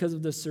because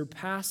of the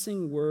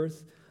surpassing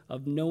worth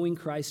of knowing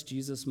Christ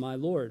Jesus my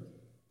Lord.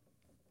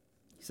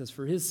 He says,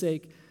 for his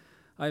sake,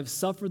 I have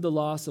suffered the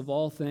loss of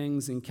all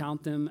things and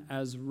count them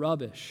as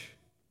rubbish,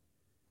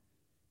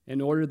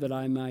 in order that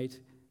I might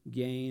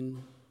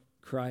gain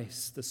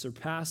Christ, the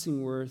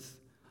surpassing worth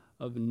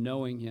of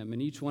knowing him.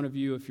 And each one of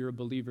you, if you're a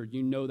believer,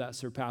 you know that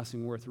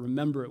surpassing worth.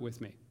 Remember it with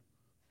me.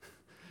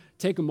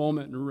 Take a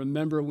moment and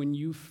remember when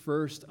you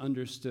first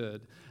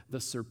understood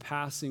the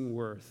surpassing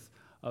worth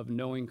of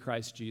knowing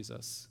Christ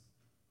Jesus.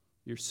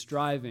 You're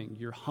striving,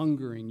 you're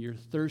hungering, you're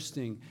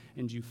thirsting,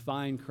 and you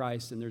find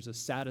Christ, and there's a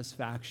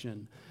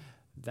satisfaction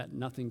that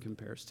nothing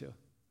compares to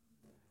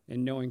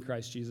in knowing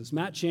Christ Jesus.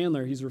 Matt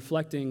Chandler, he's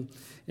reflecting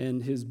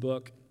in his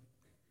book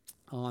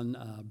on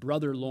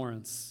Brother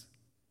Lawrence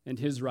and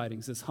his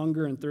writings, this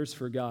hunger and thirst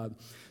for God.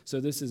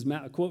 So this is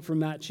a quote from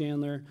Matt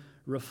Chandler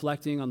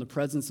reflecting on the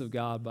presence of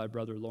God by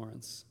Brother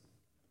Lawrence.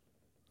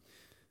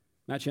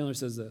 Matt Chandler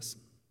says this: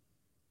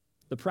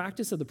 "The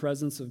practice of the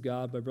presence of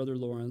God by Brother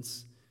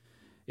Lawrence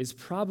is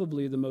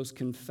probably the most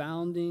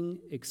confounding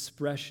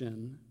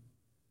expression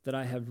that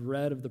I have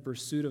read of the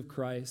pursuit of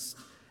Christ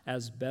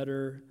as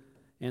better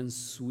and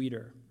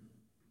sweeter."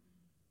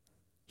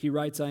 He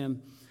writes, "I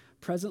am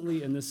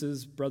presently," and this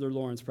is Brother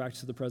Lawrence,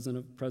 practice of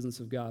the presence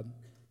of God,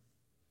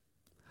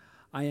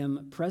 "I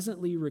am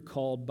presently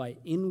recalled by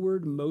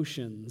inward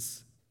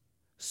motions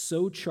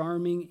so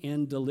charming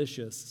and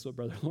delicious," that's what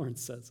Brother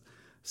Lawrence says,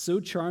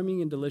 "so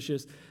charming and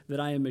delicious that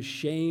I am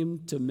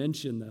ashamed to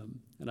mention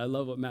them." And I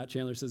love what Matt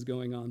Chandler says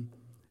going on.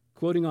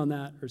 Quoting on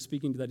that, or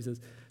speaking to that, he says,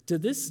 "To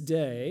this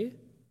day,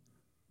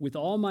 with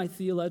all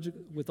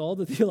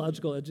the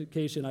theological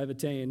education I've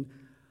attained,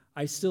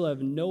 I still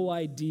have no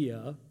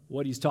idea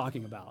what he's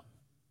talking about."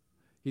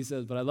 He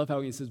says, but I love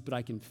how he says, "But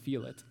I can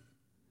feel it.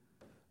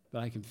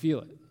 But I can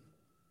feel it."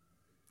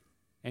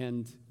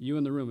 And you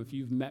in the room, if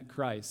you've met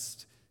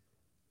Christ,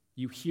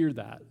 you hear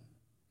that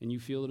and you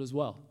feel it as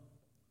well.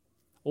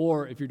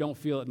 Or if you don't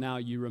feel it now,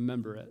 you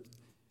remember it.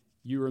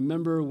 You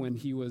remember when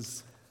he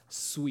was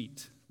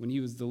sweet, when he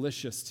was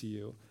delicious to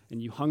you,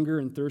 and you hunger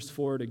and thirst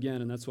for it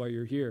again, and that's why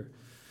you're here.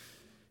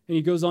 And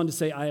he goes on to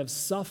say, "I have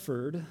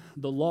suffered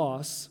the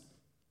loss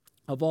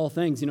of all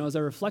things." You know, as I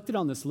reflected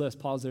on this list,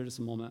 pause there just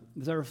a moment.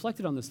 As I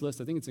reflected on this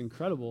list, I think it's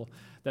incredible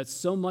that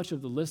so much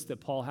of the list that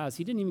Paul has,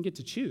 he didn't even get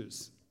to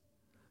choose.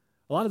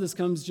 A lot of this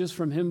comes just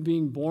from him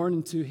being born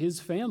into his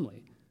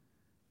family,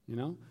 you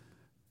know?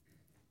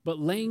 But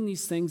laying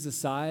these things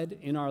aside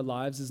in our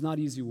lives is not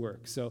easy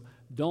work. So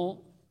don't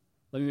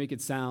let me make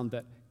it sound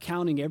that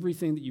counting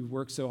everything that you've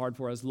worked so hard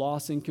for as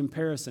loss in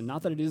comparison.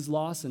 Not that it is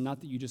loss and not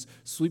that you just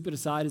sweep it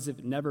aside as if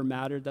it never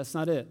mattered. That's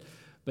not it.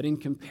 But in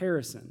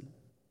comparison,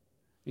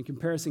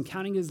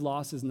 counting his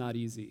loss is not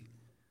easy.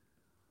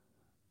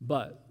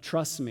 But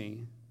trust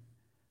me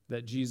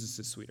that Jesus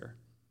is sweeter.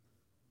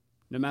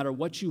 No matter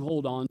what you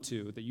hold on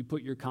to, that you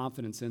put your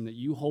confidence in, that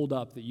you hold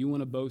up, that you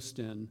want to boast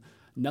in,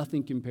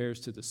 nothing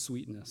compares to the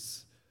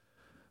sweetness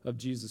of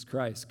Jesus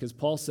Christ. Because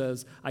Paul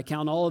says, "I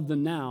count all of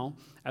them now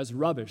as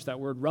rubbish." That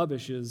word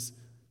rubbish is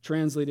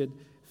translated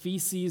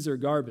feces or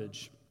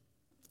garbage.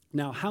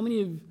 Now, how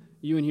many of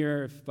you in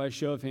here, if by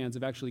show of hands,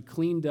 have actually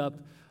cleaned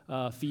up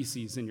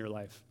feces in your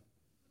life?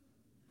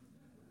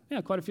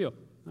 Yeah, quite a few.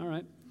 All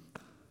right.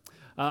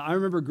 I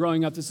remember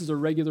growing up, this is a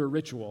regular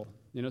ritual.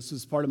 You know, this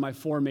was part of my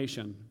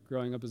formation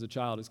growing up as a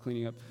child, is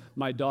cleaning up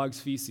my dog's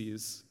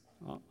feces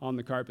on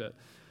the carpet.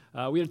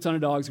 We had a ton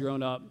of dogs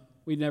growing up.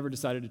 We never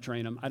decided to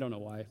train them. I don't know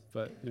why,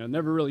 but, you know,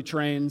 never really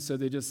trained, so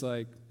they just,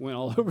 like, went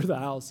all over the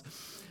house,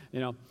 you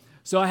know.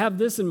 So I have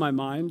this in my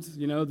mind,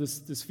 you know,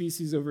 this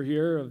feces over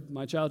here of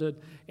my childhood,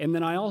 and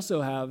then I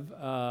also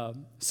have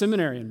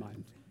seminary in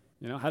mind.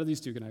 You know, how do these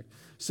two connect?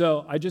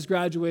 So I just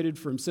graduated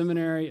from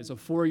seminary. It's a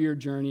 4-year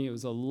journey. It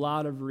was a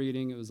lot of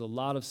reading. It was a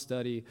lot of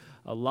study,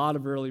 a lot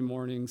of early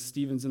mornings.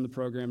 Stephen's in the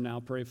program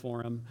now. Pray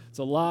for him. It's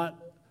a lot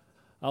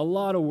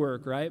of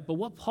work, right? But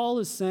what Paul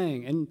is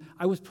saying, and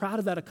I was proud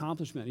of that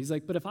accomplishment. He's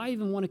like, but if I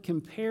even want to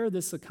compare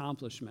this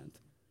accomplishment,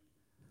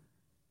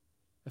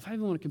 if I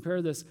even want to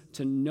compare this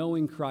to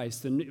knowing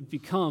Christ, then it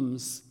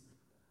becomes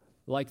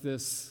like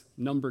this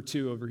number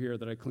 2 over here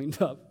that I cleaned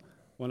up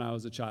when I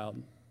was a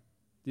child.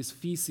 These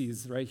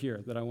feces right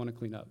here that I want to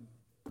clean up.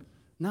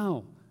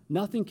 No,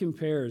 nothing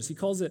compares. He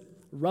calls it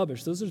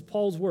rubbish. Those are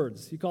Paul's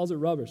words. He calls it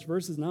rubbish.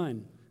 Verses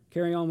 9.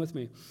 Carry on with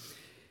me.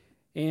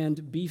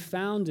 "And be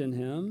found in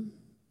him,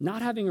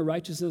 not having a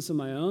righteousness of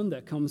my own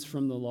that comes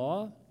from the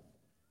law,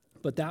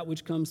 but that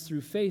which comes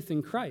through faith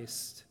in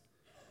Christ,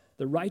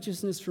 the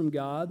righteousness from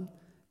God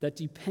that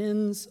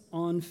depends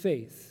on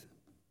faith."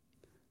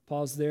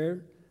 Pause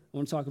there. I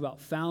want to talk about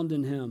found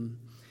in him.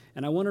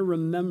 And I want to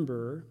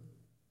remember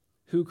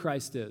who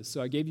Christ is.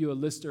 So I gave you a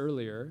list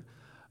earlier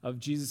of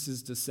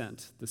Jesus'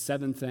 descent, the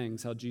 7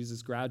 things, how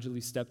Jesus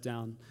gradually stepped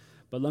down.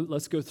 But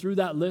let's go through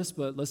that list,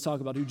 but let's talk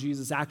about who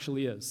Jesus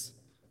actually is.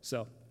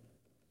 So,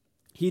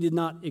 he did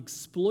not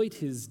exploit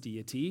his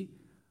deity,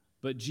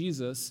 but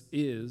Jesus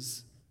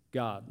is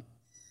God.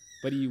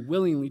 But he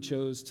willingly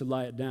chose to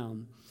lie it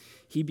down.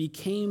 He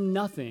became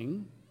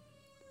nothing,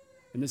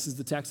 and this is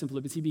the text in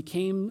Philippians, he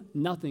became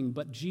nothing,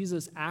 but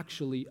Jesus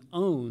actually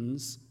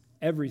owns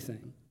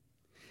everything.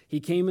 He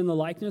came in the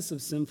likeness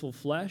of sinful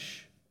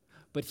flesh,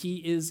 but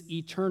he is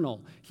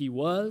eternal. He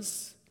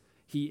was,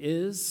 he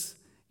is,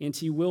 and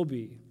he will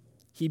be.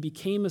 He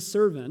became a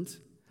servant,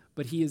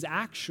 but he is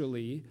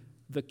actually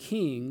the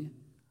king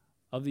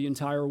of the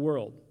entire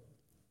world.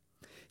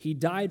 He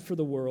died for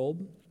the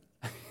world,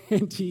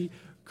 and he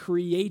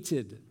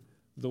created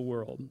the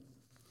world.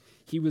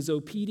 He was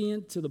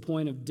obedient to the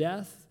point of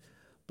death,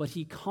 but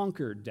he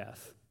conquered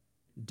death.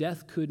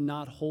 Death could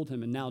not hold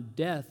him, and now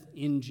death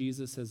in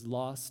Jesus has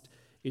lost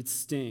its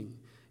sting,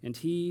 and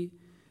he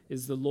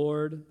is the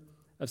Lord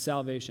of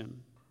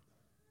salvation.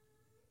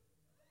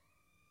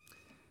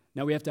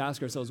 Now we have to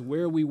ask ourselves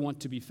where we want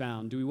to be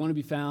found. Do we want to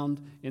be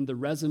found in the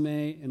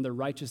resume, in the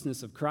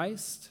righteousness of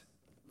Christ?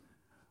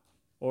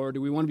 Or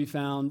do we want to be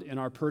found in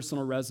our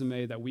personal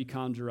resume that we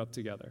conjure up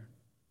together?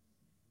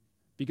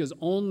 Because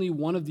only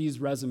one of these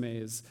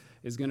resumes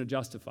is going to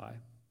justify.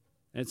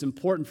 And it's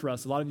important for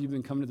us. A lot of you have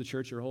been coming to the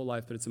church your whole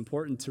life, but it's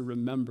important to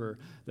remember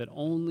that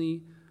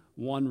only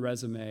one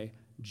resume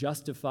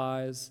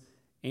justifies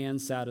and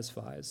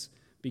satisfies.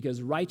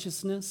 Because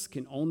righteousness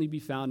can only be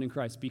found in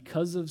Christ.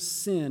 Because of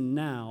sin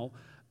now,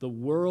 the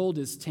world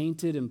is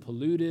tainted and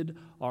polluted,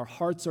 our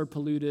hearts are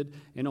polluted,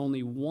 and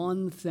only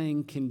one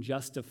thing can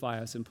justify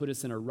us and put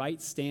us in a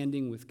right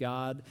standing with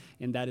God,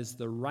 and that is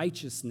the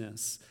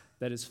righteousness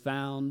that is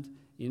found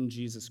in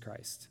Jesus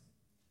Christ.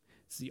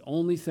 It's the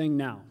only thing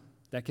now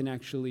that can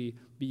actually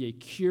be a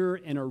cure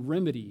and a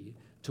remedy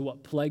to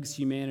what plagues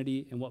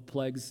humanity and what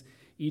plagues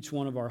each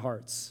one of our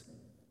hearts.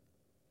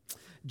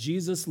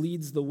 Jesus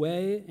leads the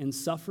way in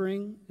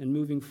suffering and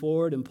moving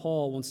forward, and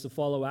Paul wants to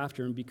follow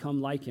after and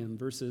become like him.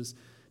 Verses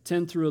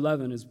 10 through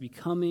 11 is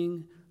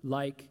becoming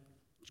like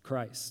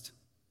Christ.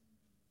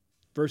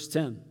 Verse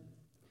 10,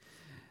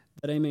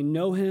 that I may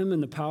know him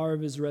in the power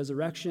of his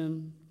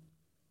resurrection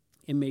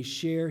and may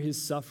share his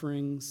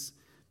sufferings,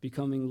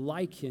 becoming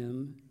like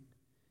him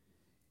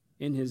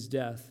in his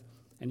death.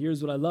 And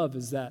here's what I love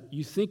is that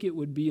you think it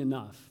would be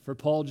enough for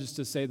Paul just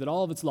to say that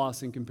all of it's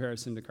lost in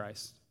comparison to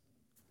Christ.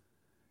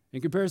 In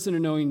comparison to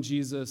knowing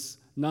Jesus,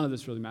 none of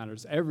this really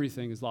matters.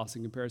 Everything is lost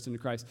in comparison to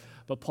Christ.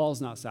 But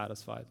Paul's not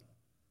satisfied.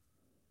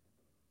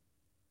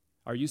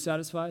 Are you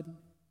satisfied?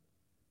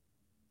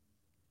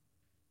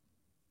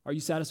 Are you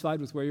satisfied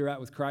with where you're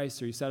at with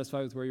Christ? Are you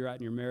satisfied with where you're at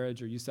in your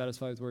marriage? Are you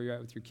satisfied with where you're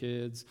at with your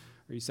kids?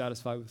 Are you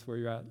satisfied with where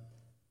you're at?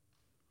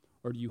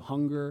 Or do you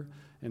hunger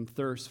and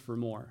thirst for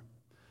more?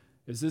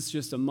 Is this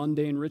just a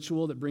mundane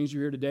ritual that brings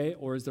you here today?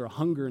 Or is there a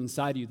hunger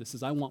inside of you that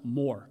says, I want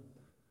more?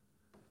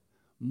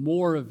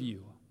 More of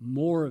you.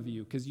 More of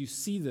you, because you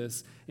see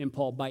this in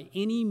Paul. By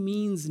any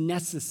means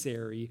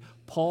necessary,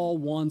 Paul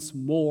wants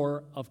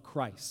more of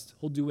Christ.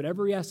 He'll do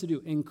whatever he has to do,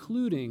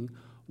 including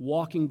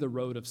walking the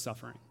road of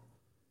suffering.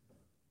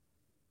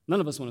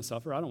 None of us want to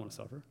suffer. I don't want to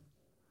suffer.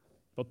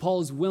 But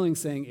Paul is willing,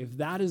 saying, if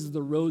that is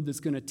the road that's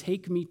going to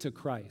take me to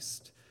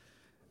Christ,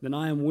 then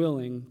I am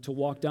willing to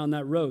walk down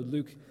that road.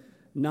 Luke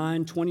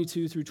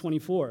 9:22 through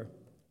 24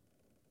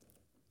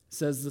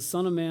 says, the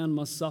Son of Man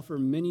must suffer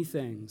many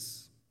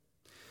things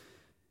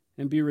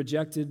and be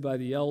rejected by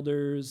the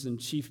elders and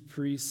chief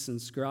priests and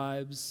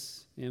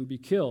scribes, and be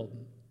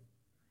killed,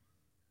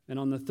 and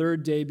on the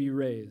third day be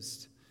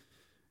raised.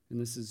 And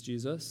this is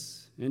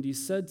Jesus. And he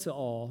said to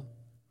all,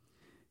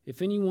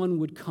 if anyone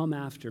would come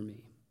after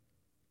me,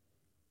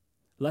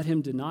 let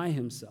him deny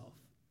himself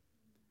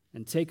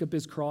and take up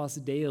his cross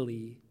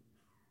daily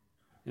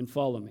and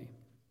follow me.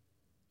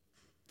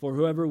 For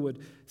whoever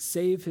would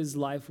save his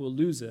life will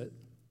lose it,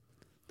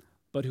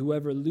 but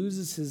whoever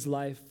loses his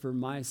life for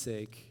my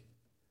sake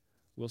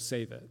will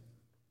save it.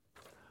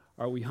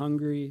 Are we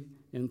hungry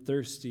and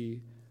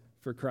thirsty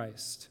for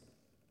Christ?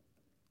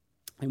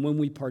 And when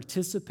we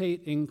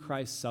participate in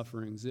Christ's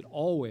sufferings, it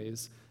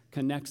always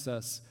connects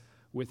us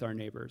with our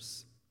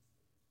neighbors.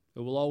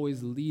 It will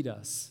always lead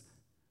us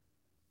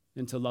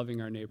into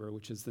loving our neighbor,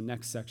 which is the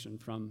next section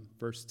from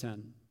verse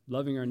 10.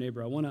 Loving our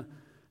neighbor. I want to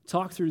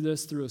talk through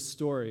this through a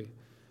story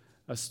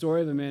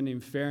of a man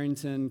named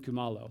Farrington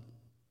Kumalo.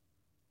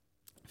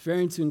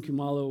 Farrington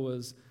Kumalo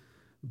was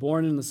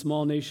born in the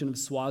small nation of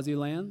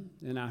Swaziland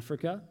in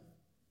Africa.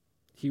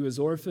 He was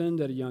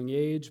orphaned at a young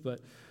age, but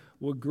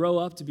would grow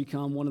up to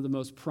become one of the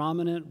most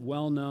prominent,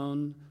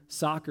 well-known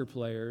soccer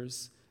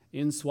players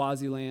in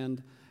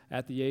Swaziland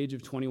at the age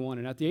of 21.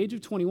 And at the age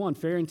of 21,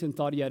 Farrington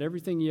thought he had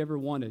everything he ever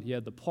wanted. He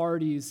had the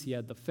parties, he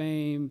had the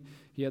fame,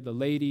 he had the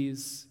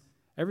ladies,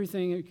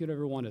 everything he could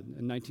ever wanted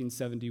in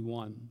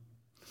 1971.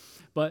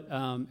 But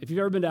if you've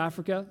ever been to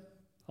Africa,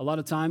 a lot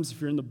of times,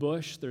 if you're in the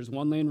bush, there's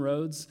one-lane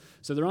roads.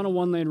 So they're on a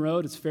one-lane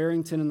road. It's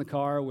Farrington in the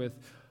car with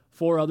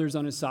 4 others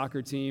on his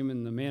soccer team,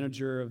 and the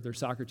manager of their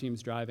soccer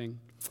team's driving.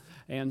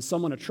 And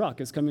a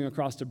truck is coming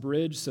across a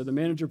bridge, so the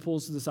manager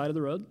pulls to the side of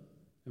the road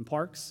and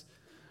parks.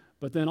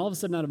 But then all of a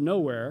sudden, out of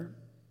nowhere,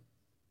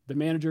 the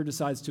manager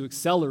decides to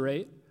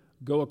accelerate,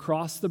 go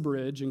across the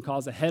bridge, and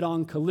cause a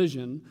head-on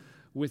collision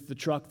with the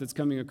truck that's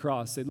coming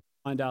across. They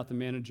find out the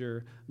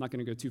manager, I'm not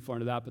going to go too far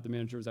into that, but the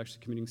manager was actually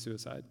committing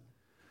suicide.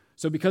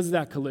 So because of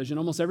that collision,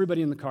 almost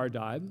everybody in the car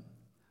died.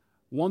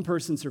 One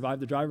person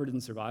survived. The driver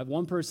didn't survive.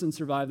 One person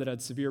survived that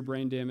had severe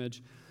brain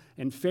damage.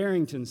 And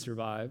Farrington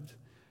survived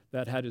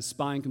that had his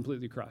spine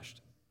completely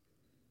crushed.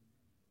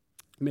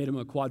 made him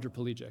a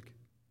quadriplegic.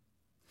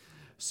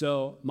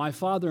 So my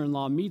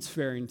father-in-law meets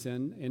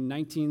Farrington in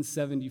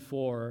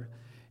 1974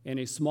 in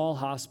a small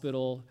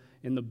hospital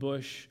in the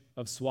bush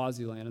of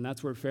Swaziland, and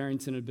that's where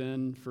Farrington had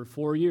been for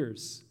 4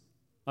 years.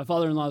 My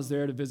father-in-law is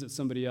there to visit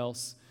somebody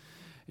else,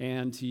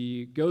 and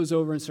he goes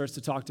over and starts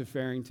to talk to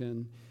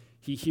Farrington.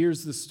 He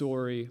hears the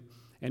story,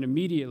 and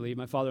immediately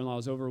my father-in-law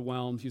is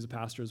overwhelmed. He's a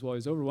pastor as well.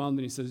 He's overwhelmed,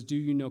 and he says, "Do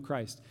you know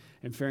Christ?"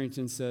 And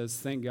Farrington says,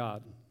 "Thank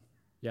God,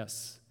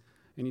 yes."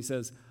 And he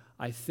says,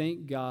 "I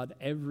thank God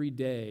every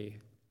day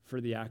for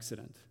the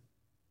accident.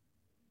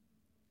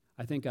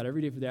 I thank God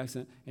every day for the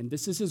accident." And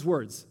this is his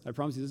words. I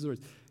promise you, this is his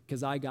words.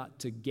 "Because I got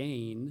to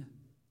gain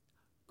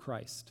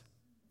Christ."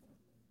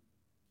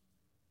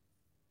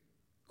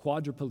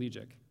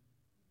 Quadriplegic.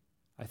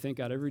 I thank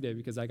God every day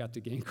because I got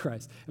to gain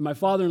Christ. And my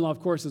father-in-law, of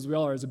course, as we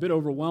all are, is a bit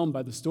overwhelmed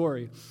by the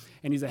story.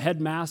 And he's a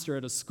headmaster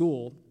at a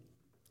school.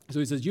 So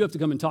he says, "You have to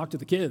come and talk to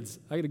the kids.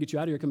 I got to get you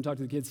out of here. Come talk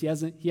to the kids." He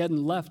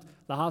hadn't left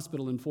the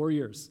hospital in 4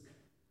 years.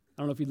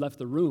 I don't know if he'd left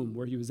the room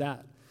where he was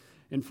at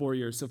in 4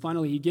 years. So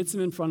finally, he gets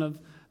him in front of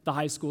the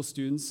high school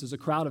students. There's a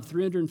crowd of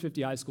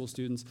 350 high school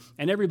students,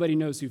 and everybody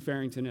knows who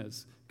Farrington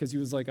is because he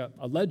was like a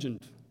legend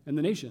in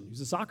the nation. He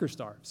was a soccer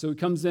star. So he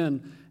comes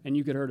in, and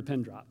you could hear a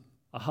pin drop.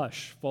 A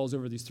hush falls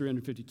over these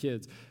 350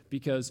 kids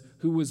because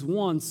who was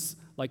once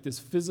like this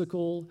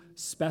physical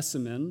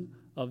specimen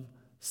of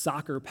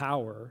soccer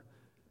power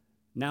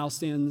now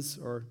stands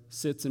or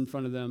sits in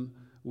front of them,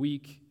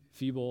 weak,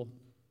 feeble,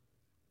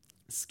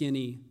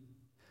 skinny.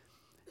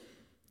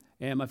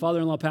 And my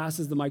father-in-law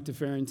passes the mic to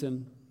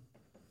Farrington,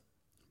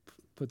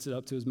 puts it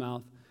up to his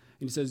mouth,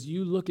 and he says,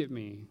 "You look at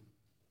me,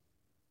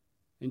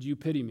 and you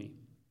pity me."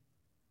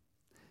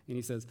 And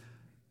he says,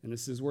 and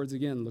this is his words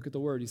again, look at the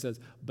word, he says,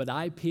 "But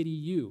I pity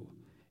you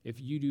if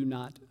you do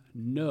not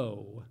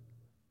know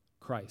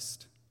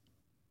Christ."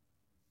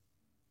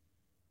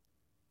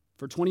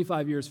 For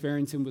 25 years,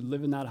 Farrington would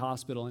live in that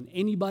hospital, and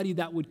anybody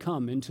that would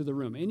come into the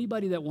room,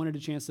 anybody that wanted a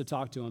chance to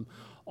talk to him,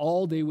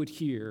 all they would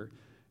hear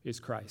is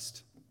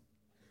Christ.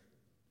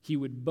 He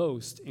would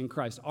boast in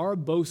Christ. Our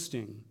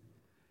boasting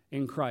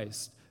in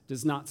Christ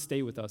does not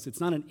stay with us.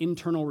 It's not an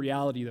internal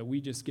reality that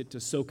we just get to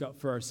soak up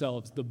for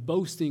ourselves. The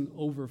boasting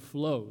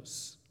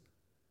overflows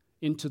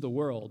into the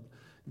world,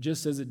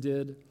 just as it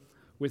did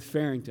with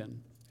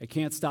Farrington. It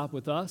can't stop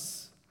with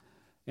us,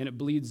 and it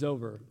bleeds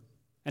over.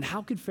 And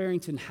how could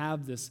Farrington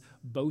have this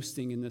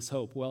boasting and this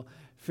hope? Well,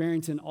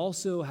 Farrington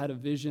also had a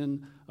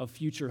vision of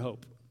future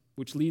hope,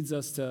 which leads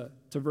us to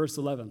verse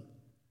 11.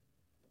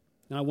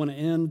 And I want to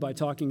end by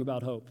talking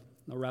about hope.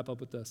 I'll wrap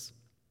up with this.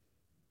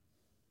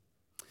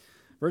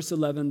 Verse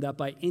 11, "That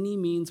by any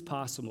means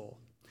possible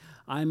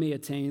I may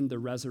attain the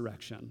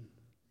resurrection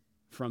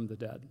from the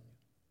dead."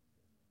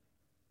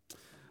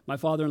 My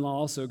father-in-law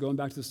also, going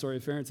back to the story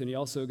of Farrington, he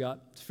also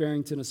got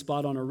Farrington a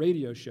spot on a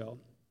radio show.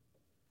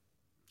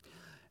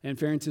 And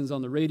Farrington's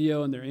on the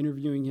radio, and they're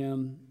interviewing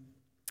him,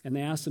 and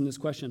they asked him this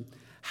question: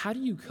 "How do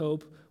you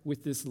cope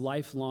with this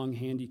lifelong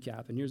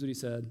handicap?" And here's what he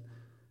said: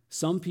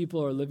 "Some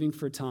people are living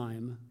for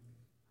time,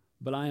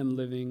 but I am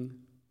living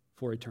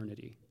for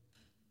eternity."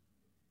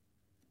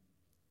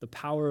 The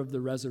power of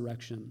the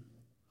resurrection.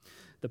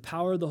 The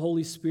power of the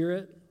Holy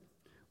Spirit,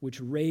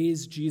 which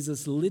raised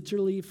Jesus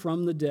literally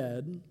from the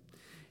dead,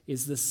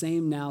 is the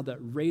same now that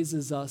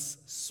raises us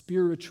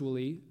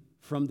spiritually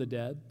from the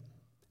dead,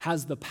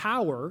 has the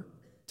power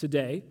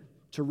today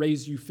to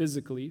raise you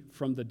physically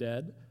from the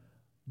dead,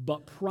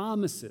 but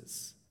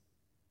promises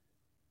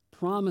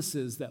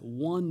that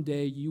one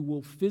day you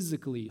will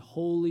physically,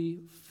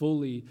 wholly,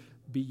 fully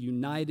be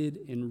united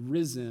and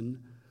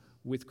risen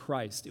with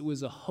Christ. It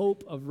was a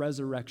hope of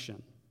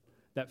resurrection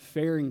that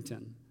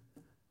Farrington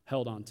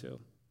held on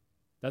to,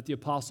 that the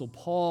Apostle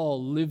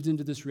Paul lived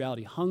into this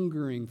reality,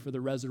 hungering for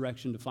the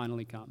resurrection to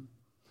finally come,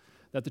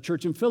 that the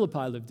church in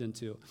Philippi lived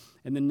into,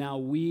 and then now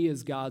we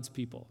as God's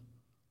people,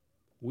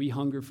 we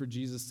hunger for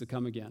Jesus to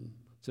come again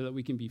so that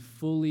we can be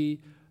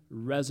fully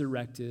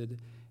resurrected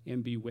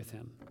and be with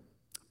him.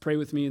 Pray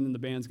with me, and then the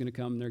band's going to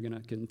come, and they're going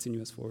to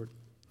continue us forward.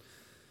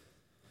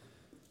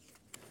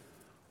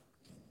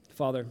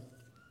 Father,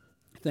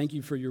 thank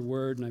you for your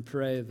word, and I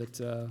pray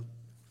that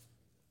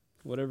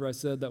whatever I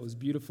said that was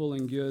beautiful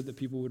and good, that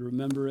people would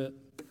remember it,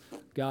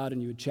 God,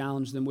 and you would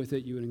challenge them with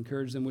it, you would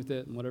encourage them with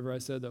it, and whatever I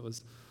said that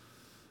was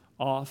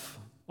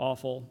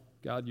awful,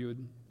 God, you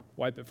would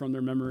wipe it from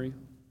their memory.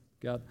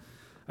 God,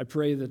 I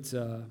pray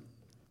that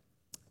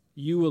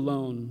you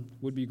alone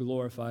would be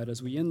glorified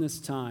as we end this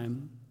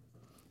time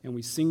and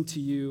we sing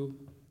to you,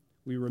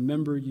 we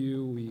remember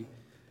you, we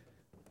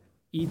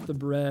eat the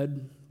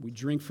bread, we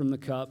drink from the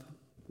cup.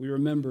 We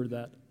remember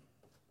that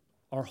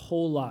our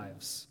whole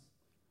lives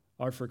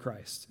are for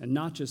Christ, and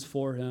not just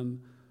for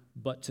him,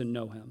 but to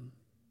know him.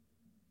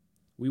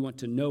 We want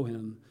to know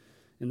him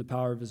in the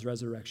power of his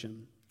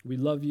resurrection. We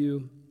love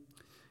you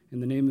in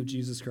the name of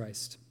Jesus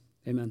Christ.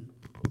 Amen.